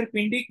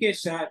छेतरपिंडी के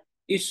साथ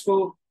इसको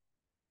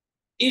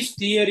इस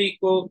थियरी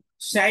को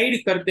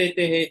साइड कर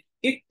देते हैं,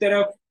 एक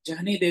तरफ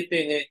जाने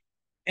देते हैं।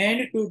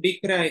 And to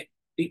decry,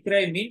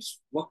 decry means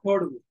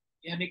वखोड़ना,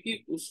 यानी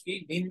कि उसकी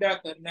निंदा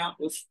करना,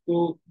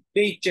 उसको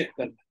बेइज्जत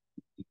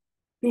करना।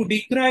 To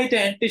decry the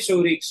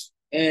एंटीसोरिक्स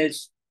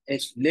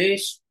as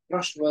less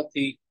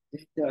trustworthy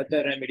than the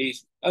other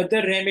remedies,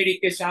 other remedy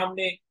के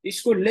सामने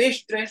इसको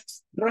लेस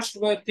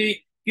ट्रस्टवर्थी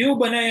क्यों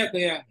बनाया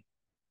गया है?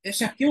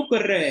 ऐसा क्यों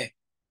कर रहे हैं?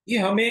 ये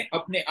हमें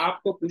अपने आप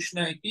को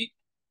पूछना है कि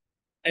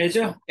एज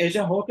अ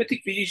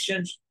होम्योपैथिक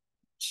फिजिशियन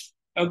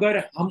अगर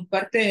हम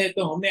करते हैं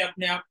तो हमें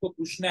अपने आप को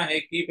पूछना है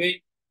कि भाई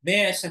मैं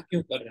ऐसा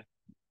क्यों कर रहा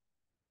हूँ?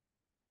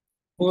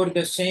 For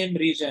the same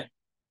reason,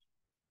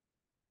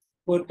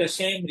 for the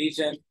same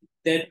reason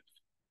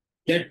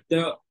that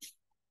the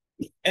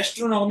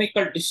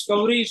astronomical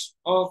discoveries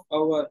of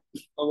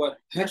our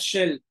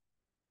Herschel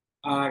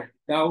are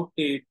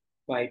doubted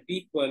by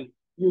people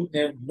who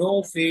have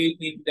no faith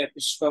in the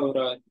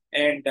discoverer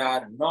and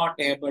are not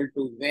able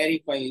to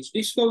verify his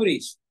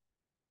discoveries.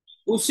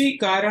 उसी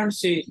कारण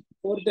से,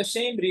 for the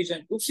same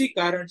reason, उसी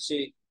कारण से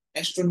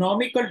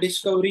astronomical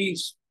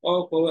discoveries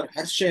of our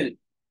Herschel,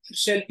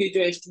 Herschel की जो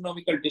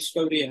astronomical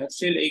discovery है,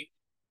 Herschel एक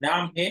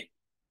नाम है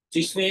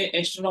जिसने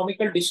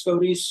एस्ट्रोनॉमिकल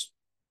डिस्कवरीज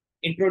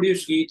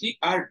इंट्रोड्यूस की थी,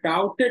 आर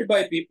डाउटेड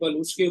बाय पीपल,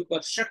 उसके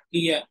ऊपर शक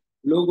किया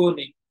लोगों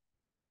ने।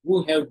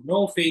 who have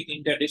no faith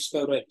in the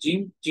discoverer,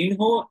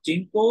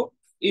 जिनको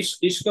इस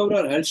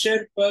डिस्कवरर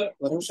हर्शेल पर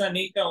भरोसा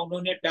नहीं था,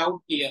 उन्होंने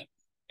डाउट किया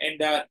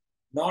and are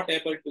not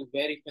able to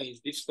verify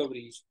his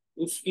discoveries,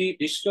 उसकी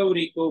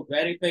डिस्कवरी को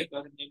वेरीफाई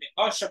करने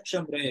में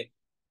असक्षम रहे।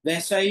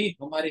 वैसा ही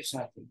हमारे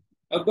साथ है।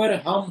 अगर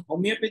हम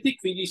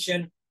होम्योपैथिक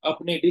फिजिशियन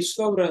अपने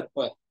डिस्कवरर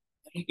पर,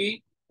 यानी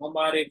कि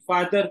हमारे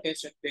फादर कह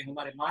सकते हैं,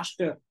 हमारे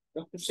मास्टर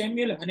डॉक्टर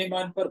सैमुअल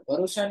हनीमान पर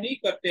भरोसा नहीं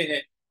करते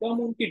हैं, तो हम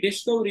उनकी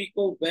डिस्कवरी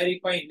को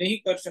वेरीफाई नहीं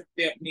कर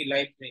सकते अपनी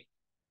लाइफ में।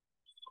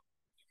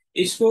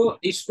 इसको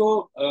इसको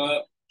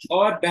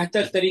और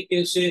बेहतर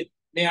तरीके से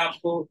मैं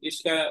आपको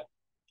इसका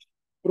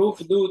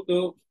प्रूफ दूं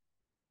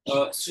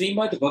तो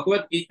श्रीमद्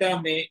भगवत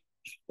गीता में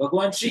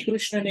भगवान श्री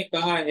कृष्ण ने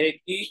कहा है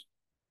कि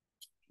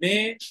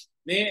मैं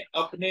मैं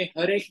अपने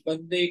हर एक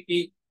बंदे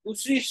की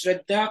दूसरी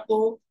श्रद्धा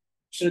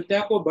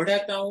को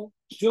बढ़ाता हूँ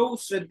जो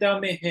उस श्रद्धा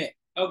में है।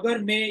 अगर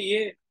मैं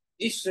ये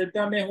इस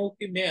श्रद्धा में हूँ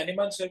कि मैं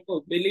हनुमान सर को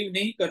बिलीव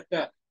नहीं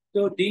करता,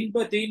 तो दिन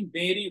ब दिन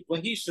मेरी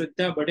वही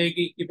श्रद्धा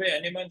बढ़ेगी कि भाई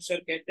हनुमान सर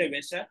कहते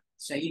वैसा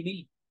सही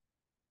नहीं।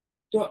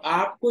 तो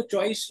आपको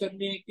चॉइस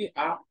करनी है कि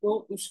आपको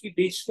उसकी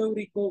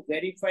डिस्कवरी को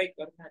वेरीफाई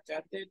करना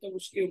चाहते हैं, तो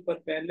उसके ऊपर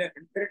पहले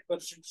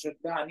 100%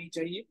 श्रद्धा आनी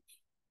चाहिए।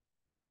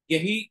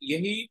 यही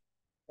यही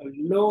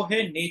लो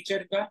है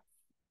नेचर का,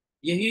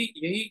 यही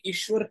यही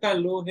ईश्वर का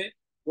लो है,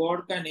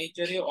 गॉड का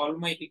नेचर है,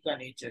 ऑलमाइटी का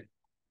नेचर।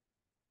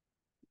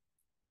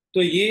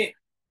 तो ये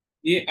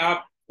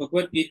आप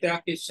भगवत गीता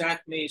के साथ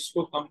में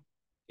इसको हम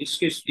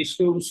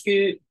इसको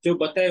उसके जो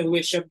बताए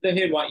हुए शब्द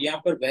है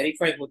यहाँ पर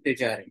वेरीफाई होते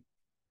जा रहे हैं।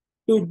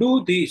 टू डू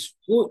दिस,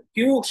 वो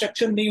क्यों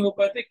सक्षम नहीं हो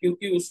पाते?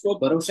 क्योंकि उसको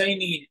भरोसा ही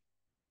नहीं है।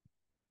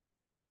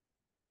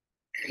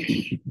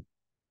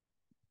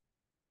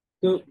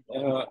 तो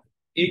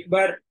एक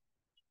बार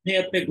मैं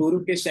अपने गुरु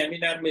के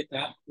सेमिनार में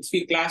था, उसकी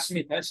क्लास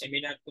में था,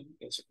 सेमिनार तो नहीं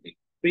कह सकते,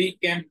 प्री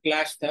कैंप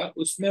क्लास था।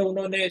 उसमें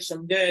उन्होंने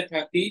समझाया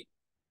था कि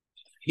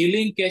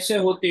हीलिंग कैसे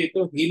होती है।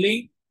 तो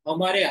हीलिंग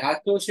हमारे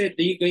हाथों से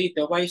दी गई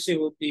दवाई से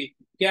होती है।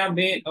 क्या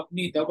मैं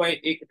अपनी दवाई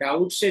एक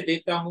डाउट से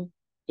देता हूँ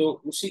तो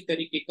उसी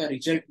तरीके का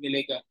रिजल्ट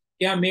मिलेगा?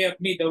 क्या मैं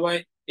अपनी दवाई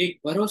एक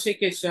भरोसे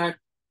के साथ,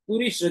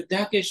 पूरी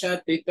श्रद्धा के साथ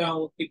देता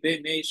हूँ कि भाई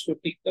मैं इसको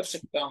ठीक कर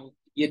सकता हूँ,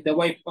 ये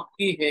दवाई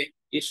पक्की है,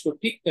 इसको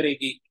ठीक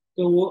करेगी,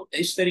 तो वो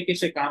इस तरीके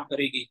से काम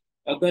करेगी।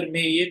 अगर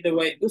मैं ये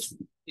दवाई उस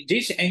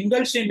जिस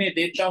एंगल से मैं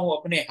देता हूँ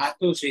अपने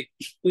हाथों से,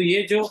 तो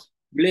ये जो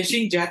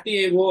ब्लेसिंग जाती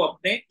है वो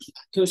अपने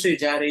हाथों से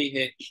जा रही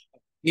है,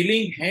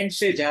 हीलिंग हैंड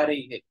से जा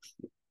रही है।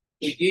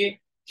 तो ये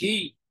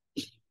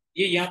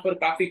ये यहाँ पर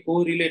काफी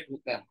कोरिलेट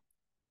होता है।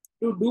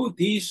 To do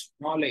this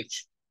knowledge,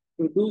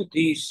 to do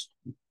this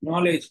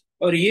knowledge,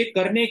 और ये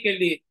करने के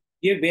लिए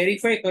ये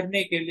वेरीफाई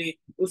करने के लिए,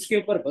 उसके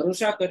ऊपर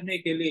भरोसा करने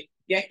के लिए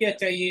क्या क्या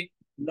चाहिए?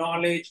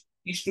 Knowledge,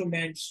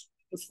 instruments.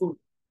 उसको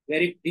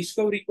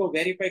डिस्कवरी को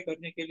वेरीफाई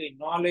करने के लिए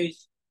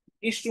knowledge,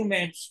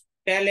 instruments,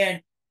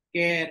 talent,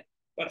 care,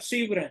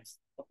 perseverance,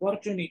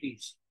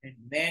 opportunities and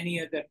many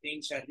other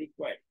things are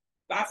required.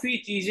 काफी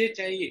चीजें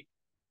चाहिए।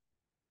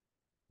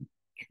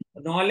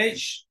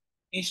 नॉलेज,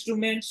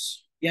 इंस्ट्रूमेंट्स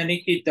यानी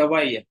कि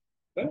दवाइयाँ,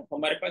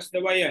 हमारे पास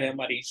दवाइयाँ है,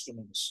 हमारी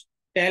इंस्ट्रूमेंट्स।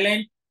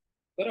 टैलेंट,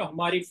 करो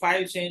हमारी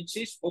फाइव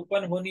सेंसेस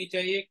ओपन होनी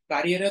चाहिए,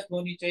 कार्यरत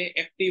होनी चाहिए,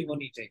 एक्टिव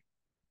होनी चाहिए।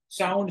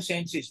 साउंड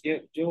सेंसेस,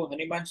 जो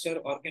हनुमान सर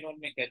ऑर्गेनोन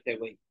में कहते हैं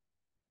वही।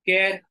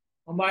 केयर,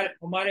 हमारे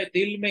हमारे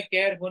दिल में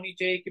केयर होनी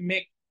चाहिए कि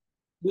मैं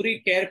पूरी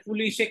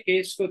केयरफुली से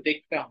केस को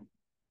देखता हूँ।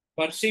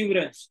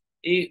 परसिवरेंस,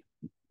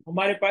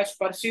 हमारे पास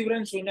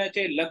परसिवरेंस होना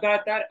चाहिए,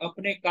 लगातार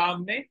अपने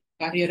काम में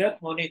कार्यरत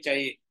होने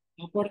चाहिए।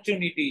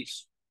 अपॉर्चुनिटीज,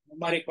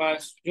 हमारे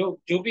पास जो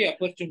जो भी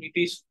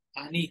अपॉर्चुनिटीज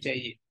आनी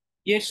चाहिए,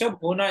 ये सब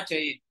होना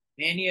चाहिए।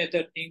 Many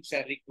other things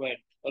are required,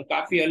 और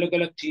काफी अलग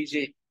अलग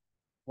चीजें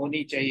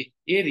होनी चाहिए।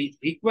 ये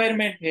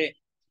रिक्वायरमेंट है।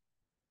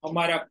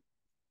 हमारा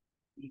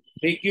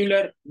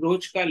रेगुलर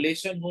रोज का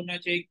लेसन होना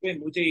चाहिए कि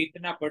मुझे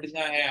इतना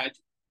पढ़ना है आज,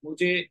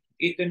 मुझे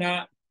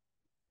इतना।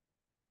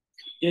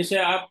 जैसे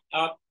आप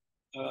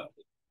अ,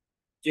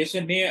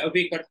 जैसे मैं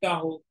अभी करता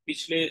हूँ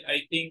पिछले आई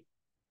थिंक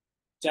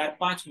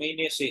 4-5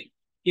 महीने से,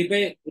 कि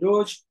भाई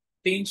रोज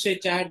 3 से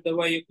 4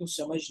 दवाइयों को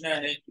समझना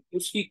है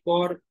उसकी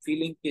कोर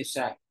फीलिंग के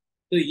साथ।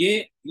 तो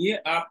ये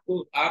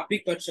आपको, आप भी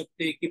कर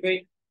सकते हैं कि भाई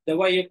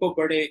दवाइयों को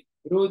पढ़े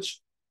रोज।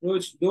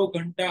 रोज 2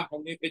 घंटा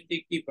होम्योपैथी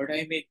की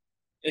पढ़ाई में,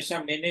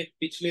 ऐसा मैंने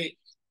पिछले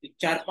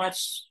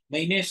 4-5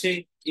 महीने से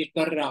ये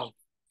कर रहा हूँ।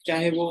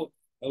 चाहे वो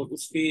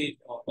उसकी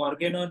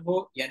ऑर्गेनॉन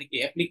हो यानी कि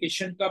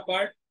एप्लीकेशन का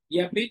पार्ट,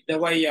 या फिर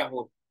दवाइयाँ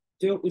हो,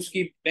 जो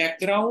उसकी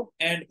बैकग्राउंड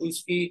एंड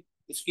उसकी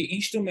उसकी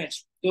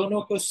इंस्ट्रूमेंट्स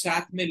दोनों को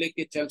साथ में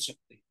लेके चल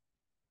सकते हैं।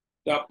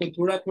 तो आपको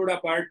थोड़ा थोड़ा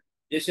पार्ट,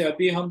 जैसे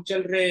अभी हम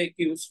चल रहे हैं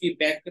कि उसकी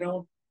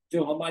बैकग्राउंड,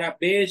 जो हमारा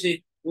बेस है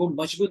वो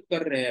मजबूत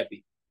कर रहे हैं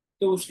अभी।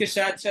 तो उसके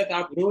साथ साथ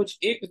आप रोज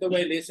एक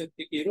दवाई ले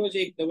सकते हैं, कि रोज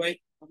एक दवाई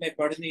हमें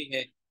पढ़नी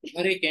है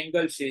हर एक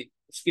एंगल से।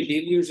 उसकी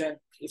डिल्यूजन,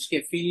 उसके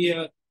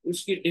फियर,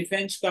 उसकी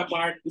डिफेंस का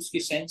पार्ट, उसकी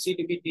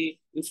सेंसिटिविटी,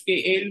 उसके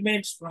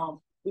एलिमेंट्स फ्रॉम,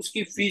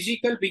 उसकी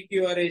फिजिकल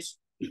बिक्यूआरएस,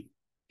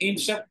 इन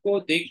सब को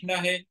देखना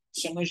है,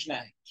 समझना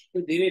है।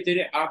 तो धीरे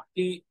धीरे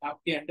आपकी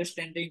आपकी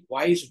अंडरस्टैंडिंग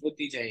वाइज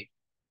होती जाएगी।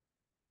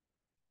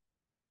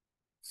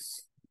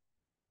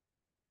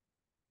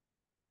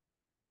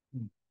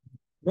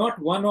 Not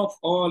one of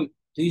all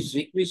these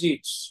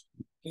requisites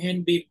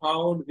can be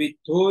found with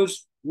those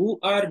who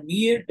are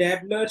mere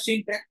dabblers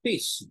in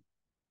practice,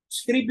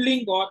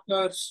 scribbling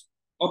authors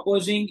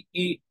opposing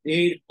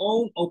their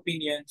own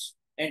opinions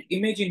and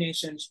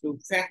imaginations to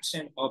facts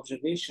and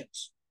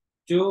observations.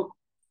 जो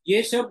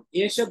ये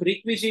सब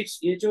requisites,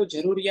 ये जो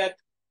जरूरियात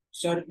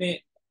sir ने,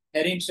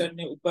 herring sir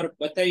ने ऊपर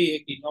बताई है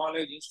कि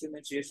नॉलेज,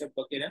 इंस्ट्रूमेंट्स, ये सब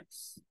वगैरह,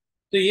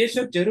 तो ये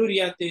सब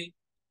जरूरियातें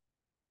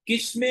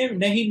किस में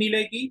नहीं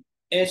मिलेगी?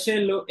 ऐसे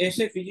लोग,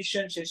 ऐसे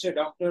फिजिशियंस, ऐसे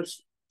डॉक्टर्स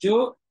जो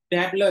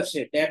डैबलर्स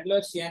है।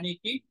 डैबलर्स यानी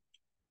कि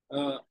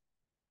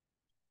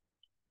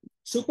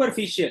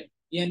सुपरफिशियल,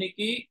 यानी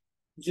कि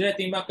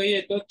ગુજરાતીમાં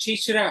કહીએ તો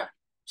છીછરા,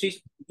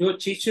 जो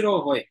છીછરો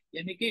હોય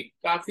यानी कि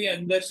काफी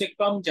अंदर से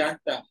कम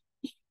जानता,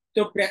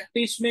 तो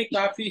प्रैक्टिस में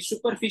काफी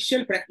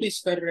सुपरफिशियल प्रैक्टिस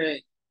कर रहे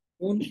हैं।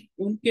 उन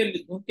उनके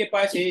उनके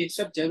पास ये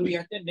सब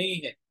जरूरियातें नहीं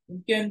है,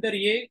 उनके अंदर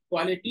ये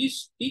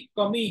क्वालिटीज की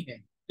कमी है।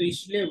 तो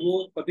इसलिए वो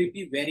कभी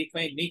भी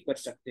वेरीफाई नहीं कर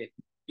सकते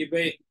कि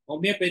भाई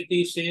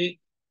होम्योपैथी से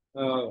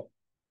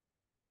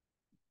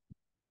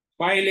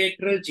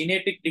बायलेटरल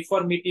जेनेटिक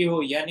डिफॉर्मिटी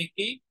हो, यानी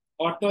कि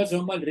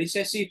ऑटोसोमल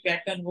रिसेसिव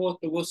पैटर्न हो,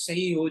 तो वो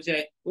सही हो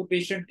जाए, वो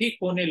पेशेंट ठीक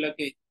होने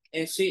लगे।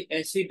 ऐसी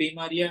ऐसी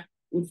बीमारियां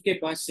उनके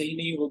पास सही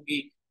नहीं होगी।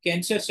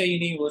 कैंसर सही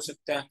नहीं हो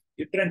सकता,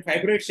 यूट्राइन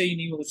फाइब्रोइड सही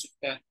नहीं हो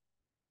सकता,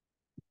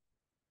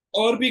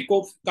 और भी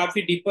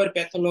काफी डीपर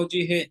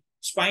पैथोलॉजी है।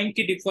 स्पाइन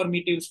की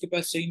डिफॉर्मिटी उसके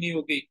पास सही नहीं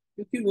होगी,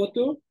 क्योंकि वो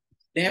तो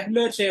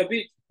डेवलर है,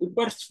 अभी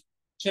ऊपर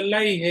चल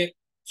रही है,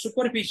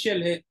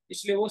 सुपरफिशियल है,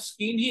 इसलिए वो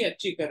स्किन ही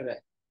अच्छी कर रहा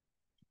है।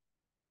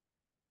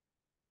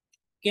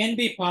 Can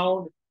be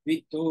found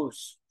with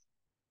those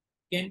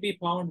can be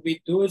found with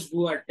those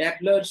who are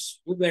dabblers,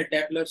 who were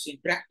dabblers in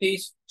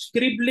practice,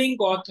 scribbling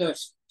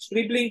authors,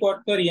 scribbling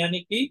author यानी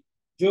कि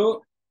जो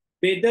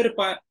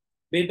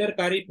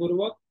बेदरकारी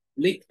पूर्वक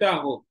लिखता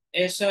हो,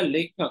 ऐसा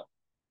लेखक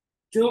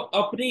जो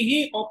अपनी ही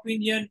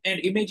ओपिनियन एंड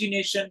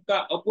इमेजिनेशन का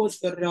अपोज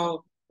कर रहा हो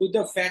to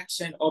the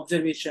facts and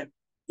observation.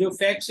 जो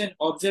फैक्ट्स एंड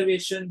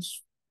ऑब्जर्वेशन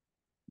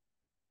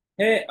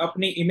है,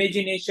 अपनी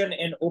इमेजिनेशन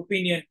एंड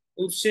ओपिनियन,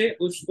 उससे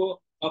उसको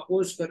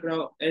अपोज कर रहा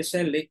हो,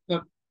 ऐसा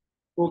लेखक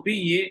को भी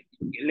ये,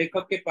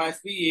 लेखक के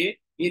पास भी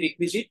ये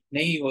रिक्विजिट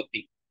नहीं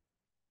होती।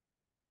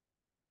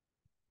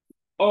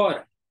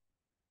 और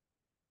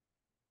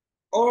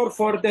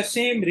फॉर द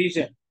सेम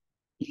रीजन,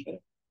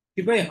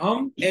 कि भाई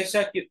हम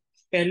ऐसा क्यों,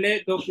 पहले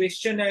 2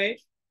 क्वेश्चन आए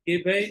कि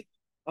भाई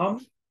हम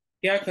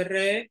क्या कर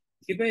रहे हैं,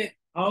 कि भाई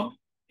हम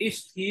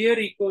इस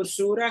थियरी को,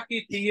 सोरा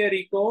की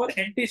थियरी को और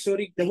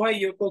एंटीसोरिक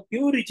दवाइयों को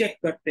क्यों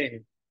रिजेक्ट करते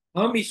हैं?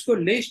 हम इसको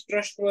लेस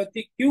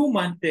ट्रस्टवर्दी क्यों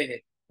मानते हैं?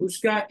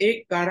 उसका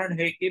एक कारण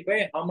है कि भाई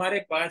हमारे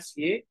पास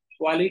ये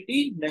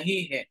क्वालिटी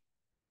नहीं है।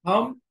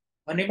 हम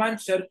हनुमान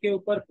सर के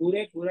ऊपर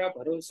पूरे पूरा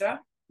भरोसा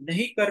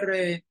नहीं कर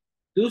रहे हैं।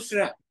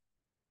 दूसरा,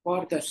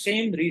 for the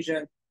same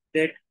reason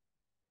that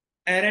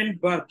Eran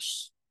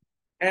Berg's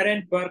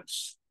Aaron Burke's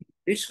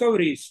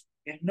discoveries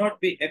cannot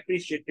be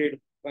appreciated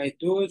by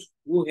those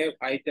who have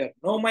either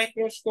no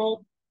microscope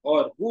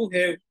or who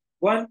have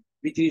one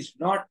which is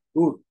not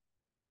good.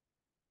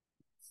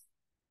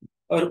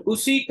 और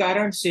उसी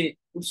कारण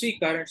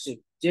से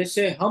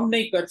जैसे हम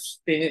नहीं कर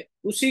सकते हैं,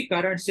 उसी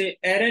कारण से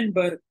एरन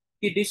बर्ग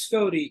की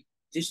डिस्कवरी,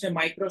 जिसने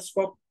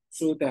माइक्रोस्कोप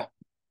शोधा,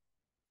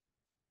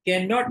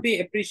 can not be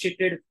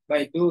appreciated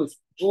by those,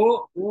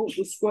 वो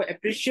उसको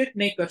अप्रिशिएट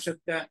नहीं कर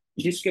सकता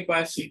जिसके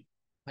पास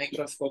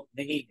माइक्रोस्कोप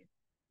नहीं है।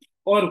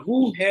 और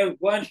who have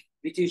one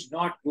which is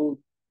not good,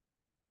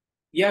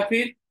 या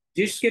फिर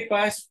जिसके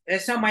पास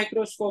ऐसा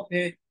माइक्रोस्कोप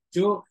है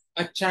जो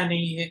अच्छा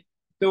नहीं है,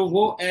 तो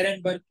वो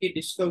एरनबर्ग की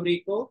डिस्कवरी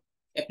को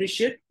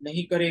अप्रिशिएट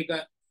नहीं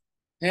करेगा।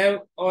 हैव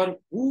और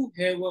who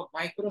have a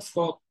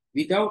microscope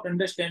without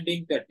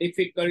understanding the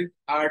difficult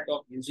art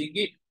of using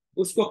it,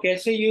 उसको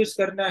कैसे यूज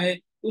करना है,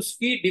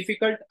 उसकी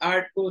डिफिकल्ट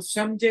आर्ट को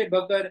समझे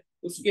बगैर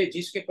उसके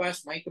जिसके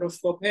पास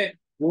माइक्रोस्कोप है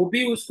वो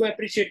भी उसको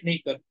अप्रिशिएट नहीं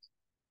करता।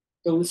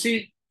 तो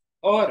उसी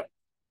और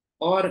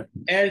or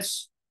else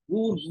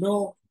who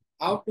know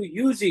how to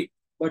use it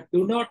but do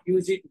not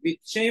use it with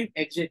same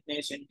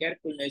exactness and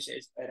carefulness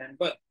as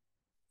Ehrenberg.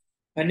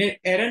 અને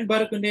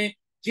एरनबर्ग ने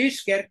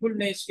जिस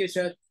केयरफुलनेस के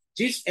साथ,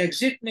 जिस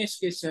एग्जैक्टनेस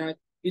के साथ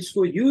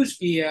इसको यूज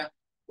किया,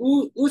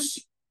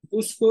 उस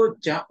उसको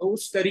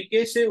उस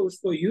तरीके से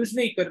उसको यूज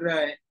नहीं कर रहा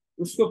है।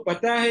 उसको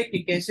पता है कि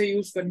कैसे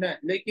यूज करना है,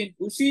 लेकिन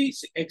उसी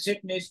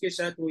एग्जैक्टनेस के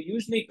साथ वो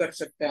यूज नहीं कर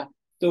सकता,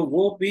 तो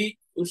वो भी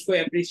उसको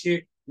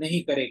अप्रिशिएट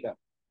नहीं करेगा।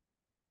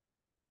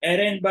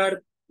 Ehrenberg,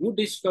 who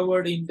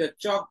discovered in the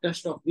chalk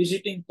dust of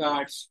visiting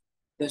cards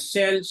the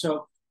cells of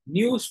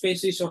new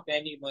species of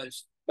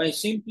animals by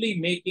simply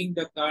making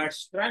the cards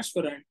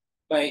transparent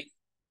by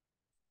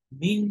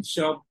means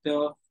of the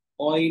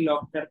oil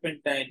of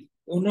turpentine,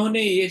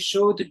 उन्होंने ये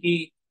शोध की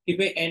कि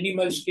भाई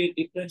animals के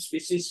different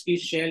species की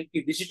shell की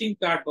visiting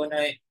card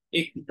बनाए,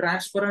 एक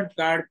ट्रांसपेरेंट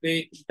कार्ड पे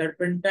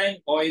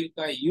टर्पेंटाइन ऑयल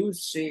का यूज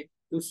से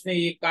उसने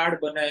ये कार्ड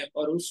बनाए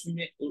और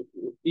उसने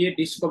ये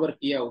डिस्कवर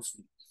किया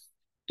उसने।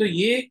 तो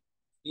ये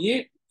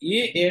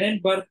ये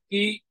एरनबर्ग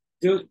की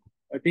जो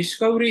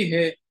डिस्कवरी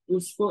है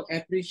उसको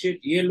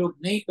अप्रिशिएट ये लोग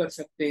नहीं कर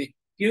सकते।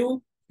 क्यों?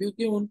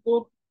 क्योंकि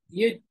उनको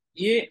ये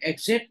ये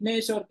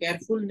एग्जैक्टनेस और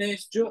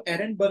केयरफुलनेस जो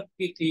एरनबर्ग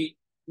की थी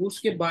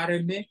उसके बारे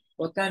में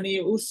पता नहीं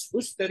है,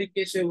 उस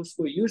तरीके से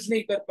उसको यूज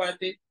नहीं कर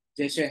पाते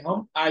जैसे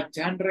हम आज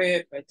जान रहे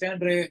हैं, पहचान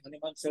रहे हैं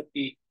हनुमान सर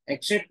की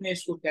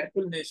एग्जैक्टनेस को,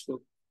 केयरफुलनेस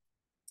को।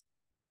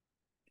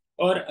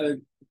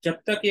 और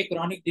जब तक ये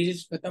क्रॉनिक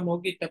डिजीज खत्म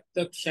होगी तब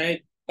तक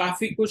शायद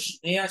काफी कुछ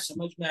नया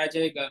समझ में आ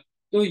जाएगा।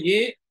 तो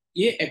ये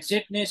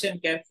एग्जैक्टनेस एंड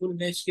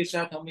केयरफुलनेस के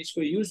साथ हम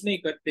इसको यूज नहीं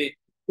करते,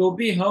 तो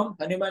भी हम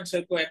हनुमान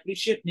सर को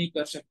अप्रिशिएट नहीं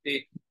कर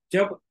सकते।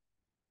 जब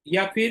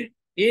या फिर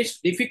इस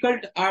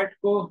डिफिकल्ट आर्ट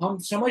को हम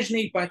समझ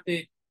नहीं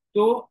पाते,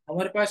 तो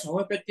हमारे पास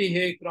होम्योपैथी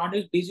है,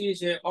 क्रॉनिक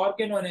डिजीज है,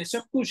 ऑर्गेनोन है,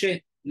 सब कुछ है,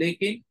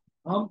 लेकिन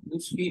हम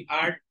उसकी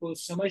आर्ट को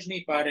समझ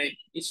नहीं पा रहे,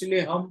 इसलिए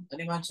हम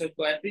हनुमान सर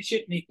को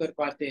अप्रिशिएट नहीं कर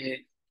पाते हैं।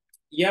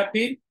 या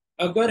फिर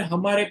अगर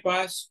हमारे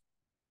पास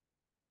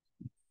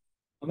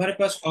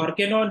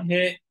ऑर्गेनॉन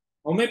है,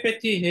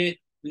 होम्योपैथी है,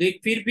 लेकिन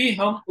फिर भी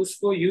हम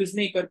उसको यूज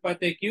नहीं कर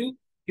पाते। क्यों?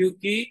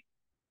 क्योंकि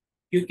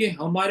क्योंकि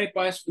हमारे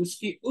पास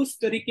उसकी उस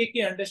तरीके की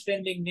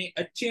अंडरस्टैंडिंग नहीं,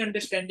 अच्छी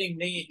अंडरस्टैंडिंग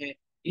नहीं है,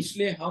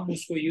 इसलिए हम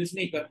उसको यूज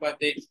नहीं कर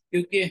पाते।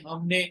 क्योंकि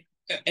हमने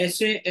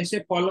ऐसे ऐसे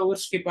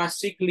फॉलोअर्स के पास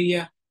सीख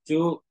लिया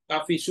जो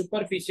काफी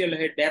सुपरफिशियल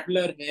है,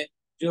 डैबलर है,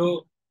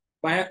 जो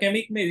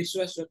बायोकेमिक में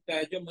विश्वास रखता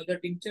है, जो मदर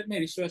टिंचर में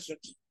विश्वास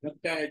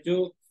रखता है,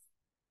 जो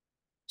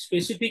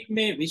स्पेसिफिक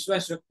में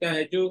विश्वास रखता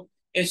है, जो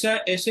ऐसा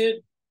ऐसे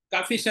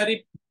काफी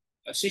सारी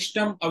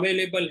सिस्टम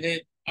अवेलेबल है।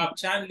 आप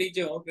जान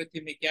लीजिए होम्योपैथी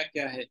में क्या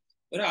क्या है,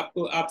 और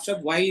आपको, आप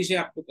सब वाइज है,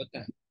 आपको पता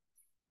है।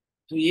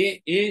 तो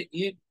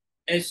ये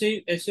ऐसे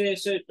ऐसे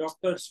ऐसे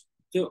डॉक्टर्स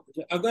जो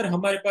अगर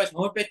हमारे पास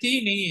होम्योपैथी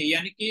ही नहीं है,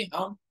 यानी कि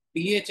हम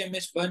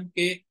बीएचएमएस बन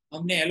के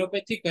हमने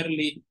एलोपैथी कर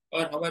ली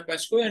और हमारे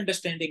पास कोई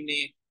अंडरस्टैंडिंग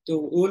नहीं है, तो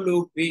वो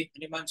लोग भी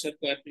हनुमान सर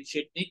को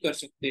अप्रिशिएट नहीं कर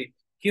सकते।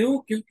 क्यों?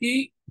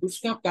 क्योंकि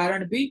उसका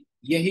कारण भी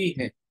यही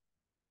है,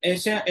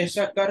 ऐसा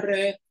ऐसा कर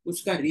रहे हैं,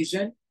 उसका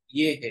रीजन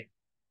ये है।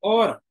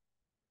 और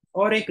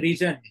और एक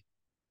रीजन है,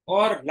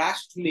 और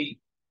lastly,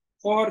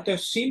 for the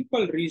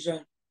simple reason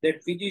that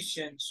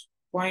physicians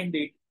find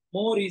it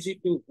more easy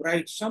to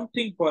write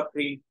something for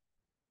print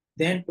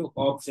than to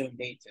observe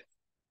nature।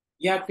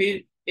 या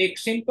फिर एक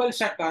सिंपल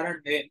सा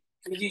कारण है,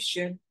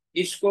 फिजिशियन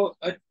इसको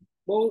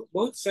बहुत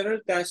बहुत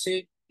सरलता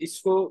से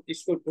इसको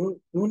इसको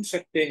ढूंढ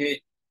सकते हैं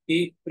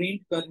कि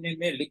प्रिंट करने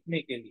में,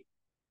 लिखने के लिए,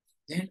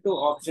 then to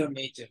observe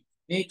nature.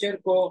 Nature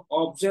को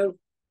ऑब्जर्व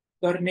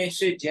करने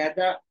से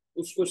ज्यादा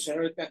उसको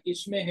सरलता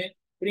किसमें है?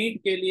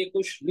 प्रिंट के लिए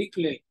कुछ लिख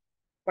ले,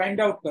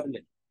 फाइंड आउट कर ले,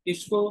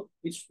 इसको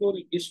इसको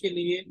इसके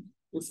लिए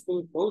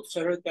उसको बहुत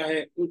सरलता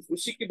है,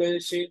 उसी की वजह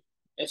से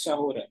ऐसा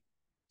हो रहा है।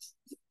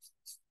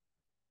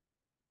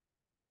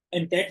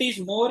 And that is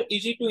more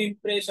easy to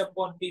impress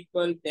upon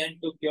people than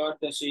to cure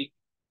the sick.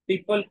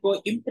 People को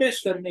impress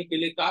करने के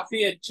लिए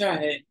काफी अच्छा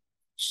है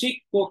sick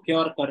को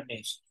cure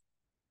करने से।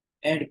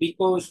 And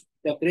because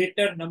the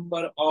greater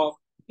number of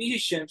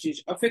physicians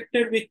is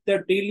affected with the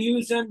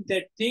delusion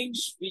that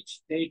things which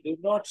they do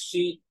not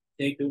see,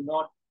 they do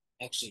not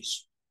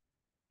exist.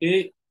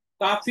 कि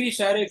काफी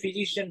सारे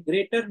physician,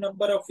 greater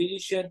number of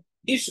physician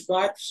इस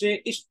बात से,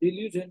 इस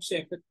डिल्यूजन से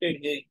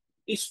अफेक्टेड है,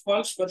 इस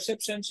फॉल्स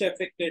परसेप्शन से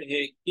अफेक्टेड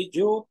है कि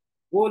जो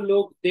वो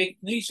लोग देख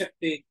नहीं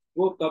सकते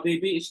वो कभी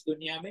भी इस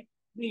दुनिया में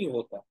नहीं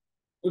होता,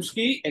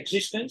 उसकी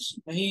एग्जिस्टेंस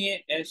नहीं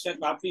है, ऐसा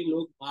काफी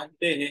लोग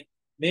मानते हैं।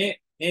 मैं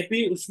मैं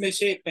भी उसमें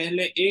से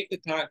पहले एक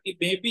था कि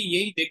मैं भी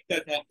यही देखता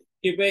था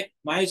कि भाई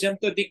माइजम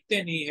तो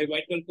दिखते नहीं है,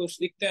 वाइटल कोर्स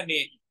दिखता नहीं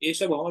है, ये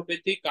सब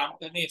होम्योपैथी काम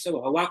करने, ये सब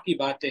हवा की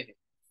बातें है,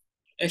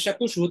 ऐसा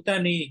कुछ होता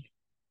नहीं है।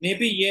 मैं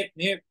भी ये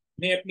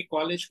मैं अपनी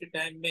कॉलेज के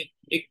टाइम में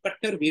एक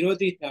कट्टर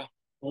विरोधी था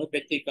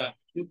होम्योपैथी का,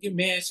 क्योंकि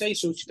मैं ऐसा ही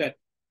सोचता था।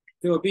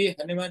 जो अभी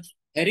हनुमान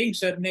हेरिंग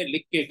सर ने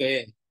लिख के गए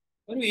हैं,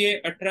 और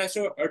ये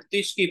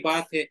 1838 की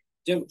बात है,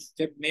 जब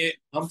जब मैं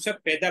हम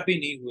सब पैदा भी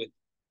नहीं हुए,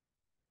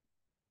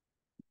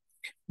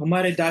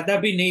 हमारे दादा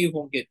भी नहीं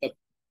होंगे तब।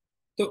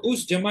 तो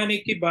उस जमाने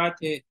की बात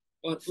है,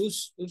 और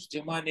उस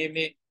जमाने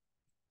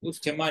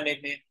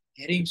में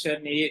हेरिंग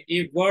सर ने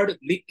ये वर्ड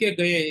लिख के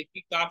गए हैं कि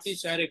काफी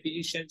सारे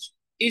फिजिशियंस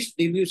इस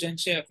डिवीजन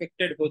से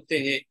अफेक्टेड होते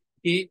हैं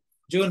कि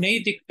जो नहीं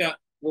दिखता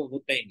वो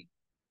होता ही नहीं।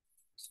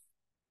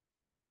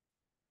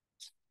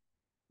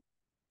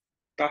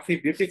 काफी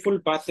ब्यूटीफुल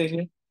बातें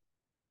हैं।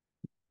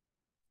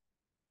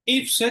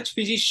 if such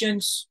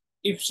physicians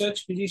if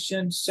such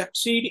physicians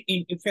succeed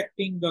in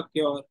effecting the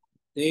cure,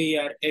 they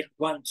are at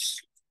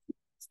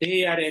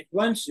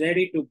once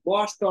ready to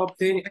boast of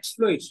their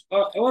exploits।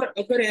 और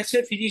अगर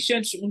ऐसे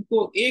फिजिशियंस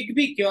उनको एक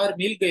भी क्योर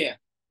मिल गया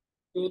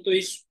तो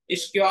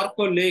इस क्योर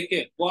को लेके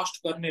बोस्ट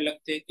करने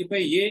लगते हैं कि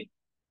भाई ये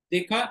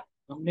देखा,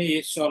 हमने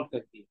ये सॉल्व कर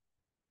दिया।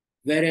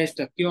 Whereas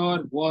the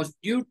cure was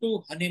due to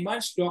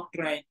Hanuman's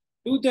doctrine,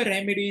 to the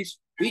remedies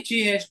which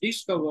he has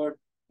discovered,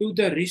 to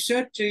the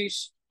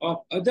researches of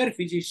other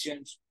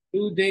physicians,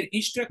 to their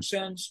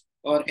instructions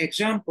or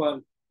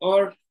example,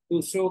 or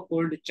to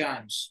so-called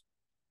chance।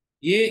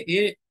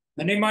 ये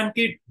हनुमान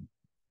की,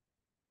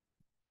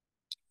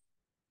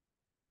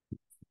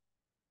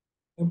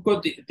 उनको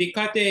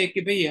दिखाते हैं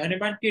कि भाई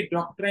हनुमान की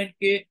डॉक्ट्राइन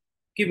के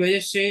की वजह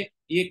से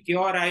ये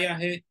क्योर आया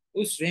है,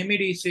 उस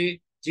रेमेडी से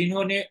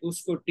जिन्होंने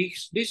उसको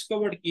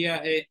डिस्कवर किया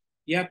है,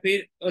 या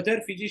फिर अदर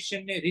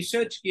फिजिशियन ने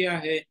रिसर्च किया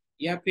है,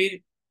 या फिर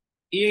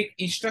एक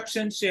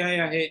इंस्ट्रक्शन से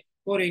आया है,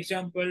 फॉर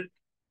एग्जांपल।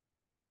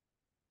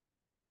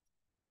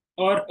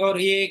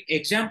 और ये एक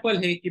एग्जांपल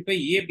है कि भाई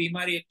ये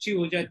बीमारी अच्छी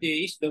हो जाती है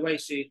इस दवाई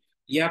से,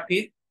 या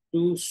फिर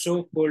टू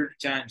सो कॉल्ड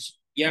चांस,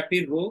 या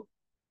फिर वो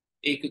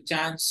एक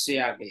चांस से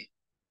आ गए,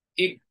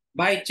 एक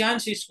बाय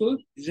चांस इसको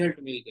रिजल्ट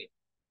मिल गए।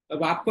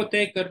 अब आपको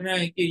तय करना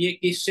है कि ये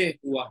किससे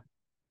हुआ।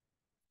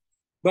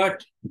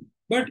 But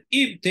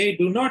if they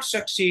do not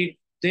succeed,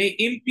 they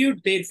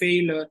impute their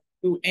failure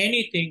to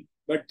anything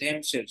but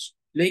themselves।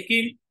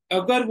 लेकिन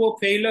अगर वो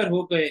फेलर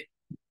हो गए,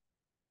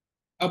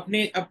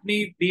 अपने अपनी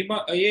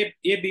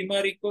ये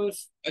बीमारी को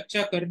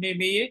अच्छा करने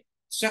में ये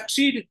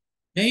सक्सीड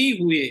नहीं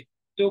हुए,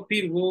 तो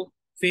फिर वो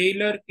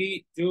फेलर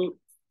की जो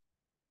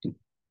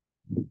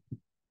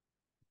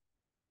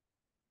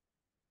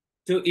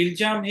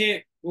इल्जाम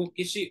है वो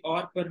किसी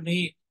और पर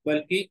नहीं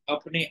बल्कि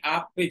अपने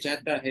आप पे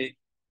जाता है।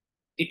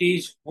 It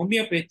is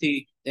homeopathy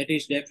that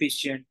is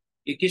deficient.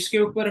 ये किसके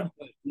ऊपर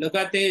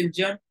लगाते हैं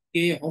इल्जाम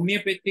कि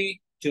होम्योपैथी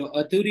जो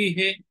अधूरी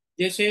है।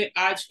 जैसे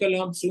आजकल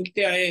हम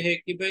सुनते आए हैं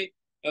कि भाई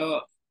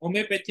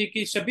होम्योपैथी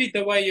की सभी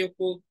दवाइयों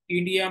को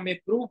इंडिया में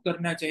प्रूव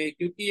करना चाहिए,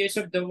 क्योंकि ये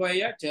सब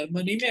दवाइयाँ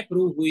जर्मनी में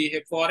प्रूव हुई है,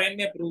 फॉरेन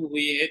में प्रूव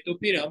हुई है, तो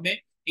फिर हमें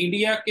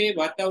इंडिया के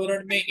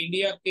वातावरण में,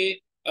 इंडिया के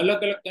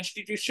अलग अलग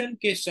कॉन्स्टिट्यूशन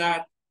के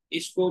साथ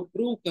इसको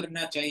प्रूव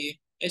करना चाहिए।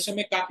 ऐसा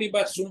मैं काफी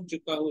बार सुन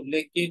चुका हूँ,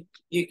 लेकिन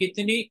ये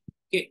कितनी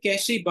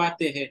कैसी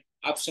बातें हैं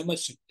आप समझ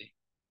सकते हैं।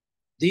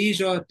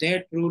 दिस और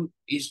that rule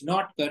is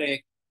not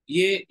correct.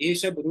 ये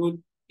सब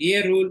रूल,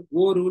 ये रूल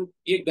वो रूल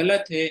ये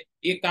गलत है,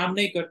 ये काम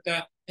नहीं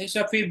करता,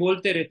 ऐसा फिर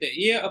बोलते रहते हैं।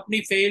 ये अपनी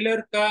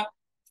फेलियर का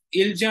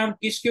इल्जाम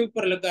किसके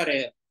ऊपर लगा रहे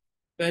हैं?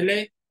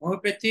 पहले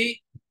होम्योपैथी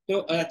तो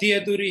आधी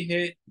अधूरी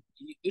है,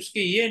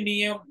 उसके ये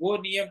नियम वो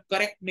नियम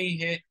करेक्ट नहीं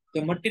है,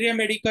 the material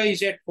Medica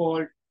is at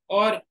fault.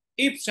 और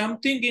if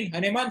something in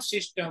Hanuman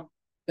system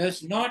does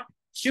not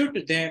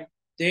suit them,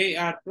 they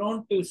are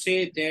prone to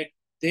say that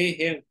they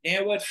have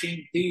never seen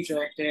these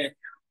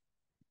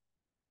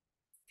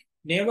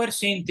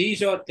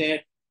or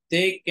that,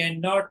 they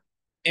cannot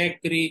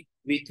agree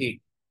with it।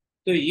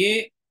 तो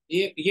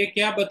ये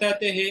क्या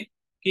बताते हैं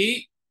कि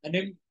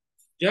हनुम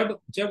जब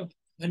जब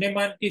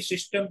हनुमान की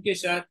सिस्टम के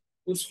साथ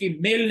उसकी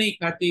मेल नहीं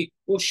खाती,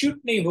 वो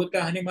शूट नहीं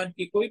होता, हनुमान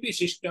की कोई भी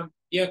सिस्टम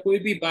या कोई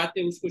भी बात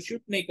है उसको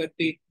शूट नहीं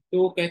करती,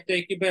 तो वो कहते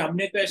हैं कि भाई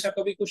हमने तो ऐसा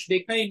कभी कुछ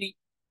देखा ही नहीं।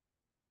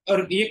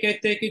 और ये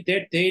कहते हैं कि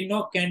that they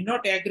know can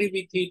not agree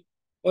with it,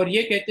 और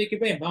ये कहते कि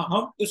भाई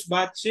हम उस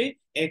बात से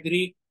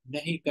एग्री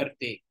नहीं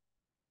करते।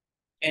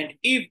 And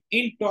if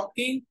in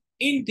talking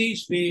in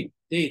this way,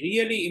 they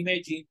really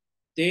imagine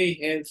they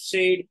have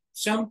said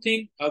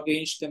something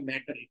against the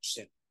matter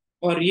itself.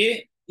 और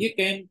ये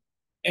can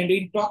and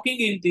in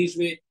talking in this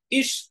way,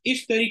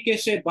 इस तरीके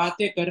से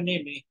बातें करने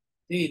में,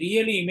 दे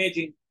रियली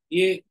इमेजिन,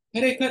 ये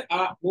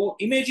खरेखर वो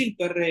इमेजिन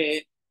कर रहे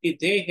हैं कि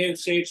they have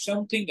said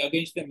something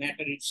against the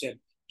matter itself,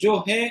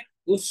 जो है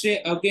उससे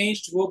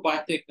अगेंस्ट वो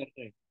बातें कर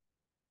रहे हैं।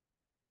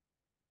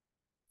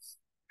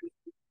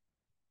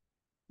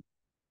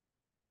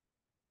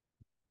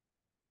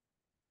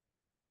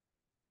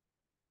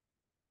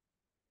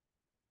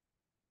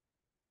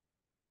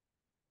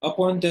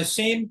 Upon the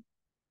same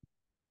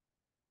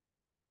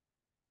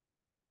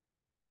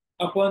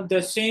upon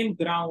the same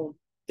ground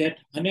that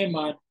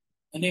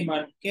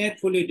Hahnemann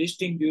carefully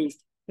distinguished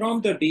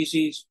from the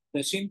disease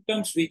the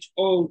symptoms which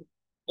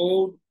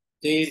owed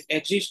their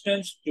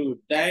existence to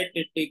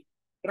dietetic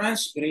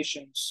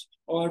transgressions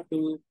or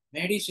to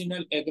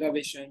medicinal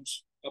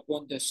aggravations,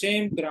 upon the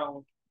same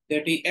ground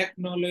that he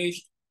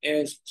acknowledged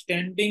as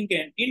standing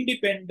and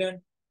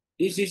independent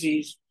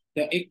diseases,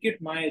 the acute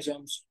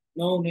miasms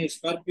known as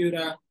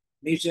purpura,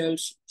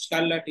 measles,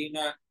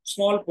 scarlatina,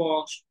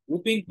 smallpox,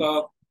 whooping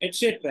cough,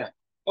 etc.,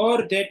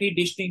 or that he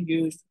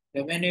distinguished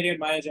the venereal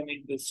miasm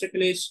into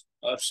syphilis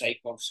or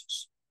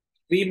psychosis.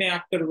 We may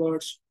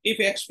afterwards, if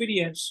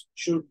experience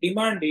should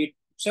demand it,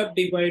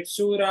 subdivide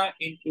Sura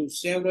into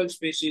several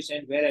species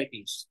and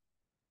varieties.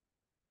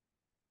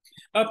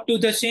 Up to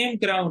the same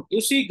ground,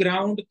 उसी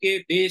ground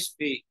के base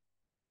पे,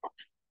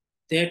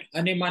 that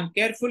Hahnemann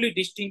carefully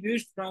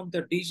distinguished from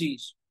the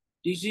disease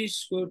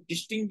को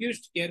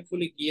distinguished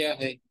carefully किया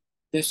है,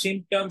 the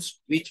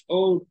symptoms which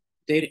owed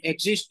their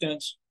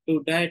existence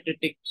to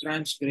dietetic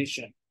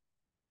transgression.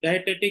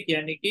 Dietetic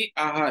यानी कि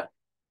आहार,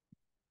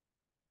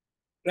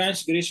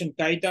 transgression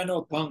कायदानो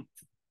भंग,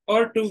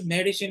 or to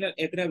medicinal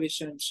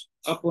aggravations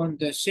upon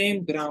the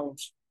same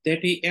grounds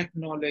that he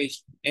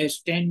acknowledged as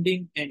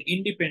standing and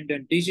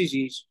independent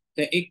diseases,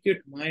 the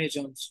acute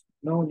miasms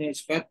known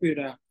as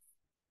purpura.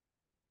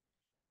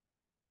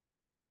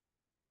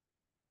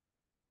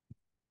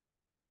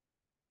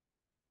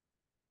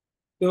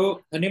 तो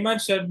Hanuman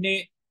sir ने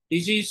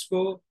disease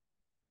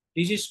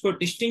को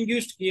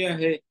distinguish किया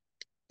है,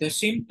 the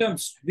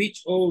symptoms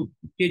which ओ,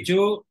 कि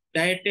जो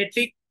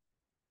डायटेटिक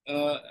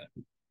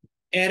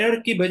एरर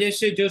की वजह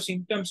से जो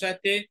सिम्टम्स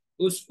आते,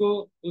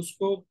 उसको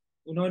उसको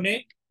उन्होंने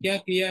क्या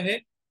किया है,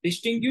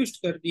 डिस्टिंग्विश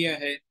कर दिया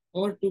है।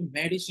 और टू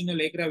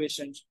मेडिसिनल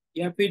एग्रावेशन,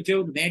 या फिर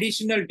जो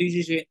मेडिसिनल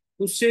डिजीज है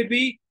उससे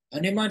भी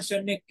हनुमान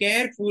सर ने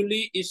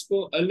केयरफुली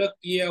इसको अलग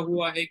किया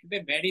हुआ है कि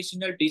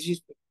मेडिसिनल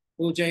डिजीज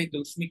हो जाए तो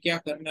उसमें क्या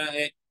करना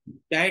है,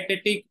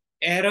 डायटेटिक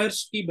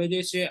एरर्स की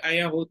वजह से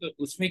आया हो तो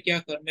उसमें क्या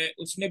करना है,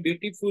 उसने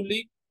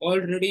ब्यूटीफुली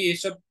ऑलरेडी ये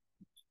सब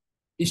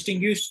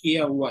डिस्टिंग्विश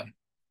किया हुआ है।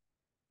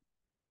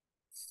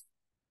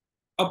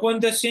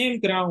 Upon the same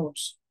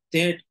grounds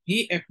that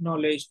he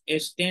acknowledged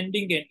as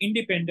standing and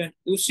independent,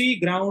 उसी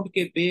ग्राउंड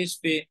के बेस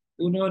पे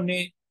उन्होंने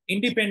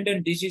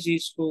इंडिपेंडेंट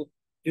डिजीजेस को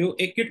जो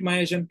एक्यूट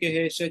माइजम के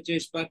हैं, such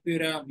as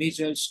पर्प्यूरा,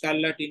 measles,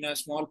 स्कारलाटिना,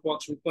 small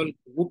pox,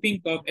 whopping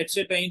कफ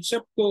एटसेट्रा, इन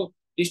सब को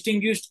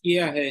डिस्टिंग्विश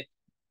किया है।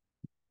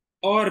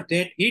 Or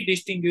that he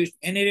distinguished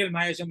venereal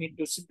miasm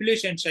into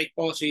syphilis and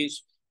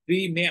psychosis,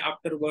 we may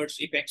afterwards,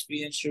 if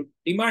experience should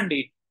demand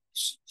it,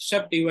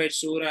 subdivide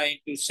Sura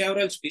into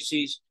several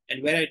species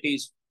and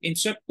varieties. इन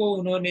सबको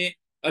उन्होंने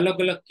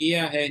अलग अलग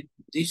किया है।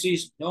 This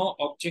is no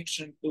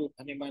objection to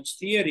हनुमान्स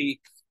theory,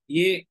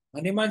 ये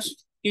हनुमान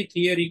की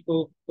theory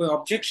को कोई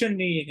ऑब्जेक्शन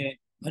नहीं है।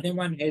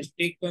 Hanuman has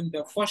taken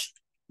the first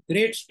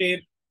great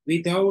step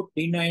without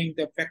denying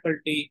the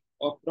faculty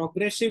of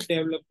progressive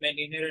development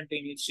inherent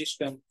in its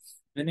system.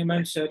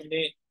 Hanuman sir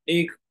ने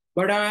एक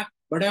बड़ा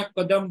बड़ा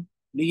कदम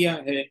लिया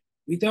है,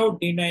 without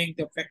denying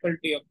the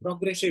faculty of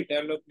progressive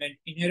development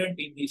inherent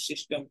in his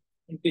system.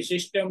 उनके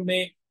सिस्टम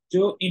में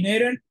जो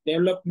इनहेरेंट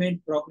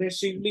डेवलपमेंट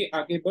प्रोग्रेसिवली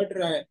आगे बढ़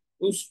रहा है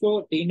उसको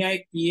डिनाई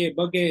किए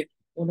बगैर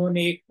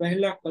उन्होंने एक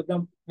पहला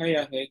कदम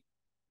उठाया है,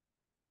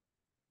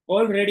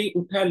 ऑलरेडी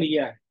उठा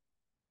लिया है।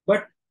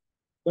 But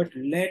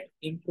let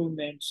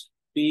improvements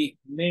be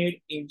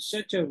made in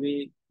such a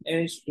way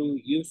as to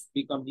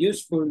become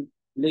useful,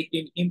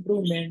 लेकिन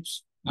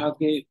improvements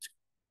आगे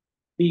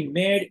be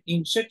made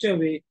in such a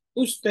way,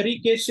 उस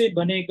तरीके से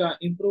बनेगा,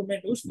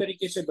 improvement उस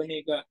तरीके से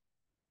बनेगा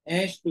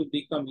as to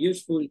become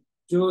useful,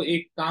 जो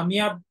एक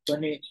कामयाब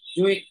बने,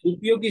 जो एक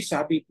उपयोगी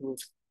साबित हो।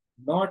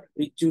 not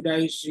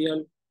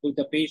prejudicial to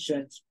the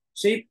patients,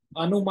 सिर्फ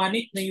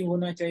अनुमानित नहीं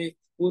होना चाहिए,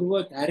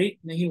 पूर्वधारित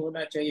नहीं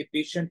होना चाहिए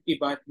पेशेंट की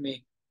बात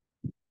में।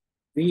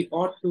 We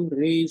ought to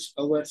raise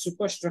our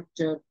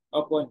superstructure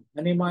upon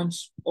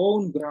Hanuman's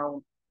own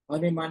ground,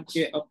 Hanuman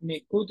के अपने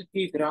खुद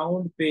की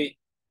ग्राउंड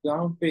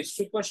पे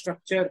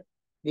सुपरस्ट्रक्चर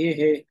ये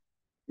है।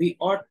 We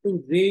ought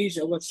to raise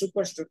our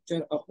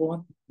superstructure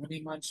upon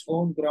Hanuman's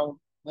own ground,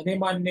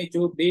 Hanuman ने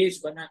जो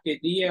बेस बना के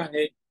दिया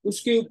है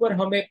उसके ऊपर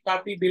हमें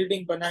काफी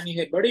बिल्डिंग बनानी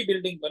है, बड़ी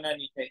बिल्डिंग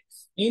बनानी है।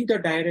 In the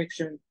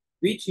direction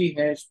which he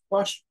has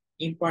first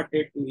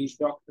imparted to his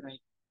doctrine,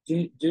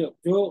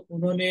 जो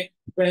उन्होंने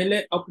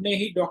पहले अपने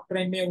ही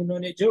डॉक्ट्रिन में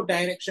उन्होंने जो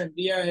डायरेक्शन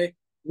दिया है,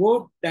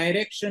 वो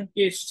डायरेक्शन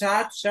के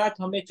साथ साथ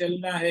हमें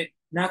चलना है,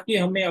 ना कि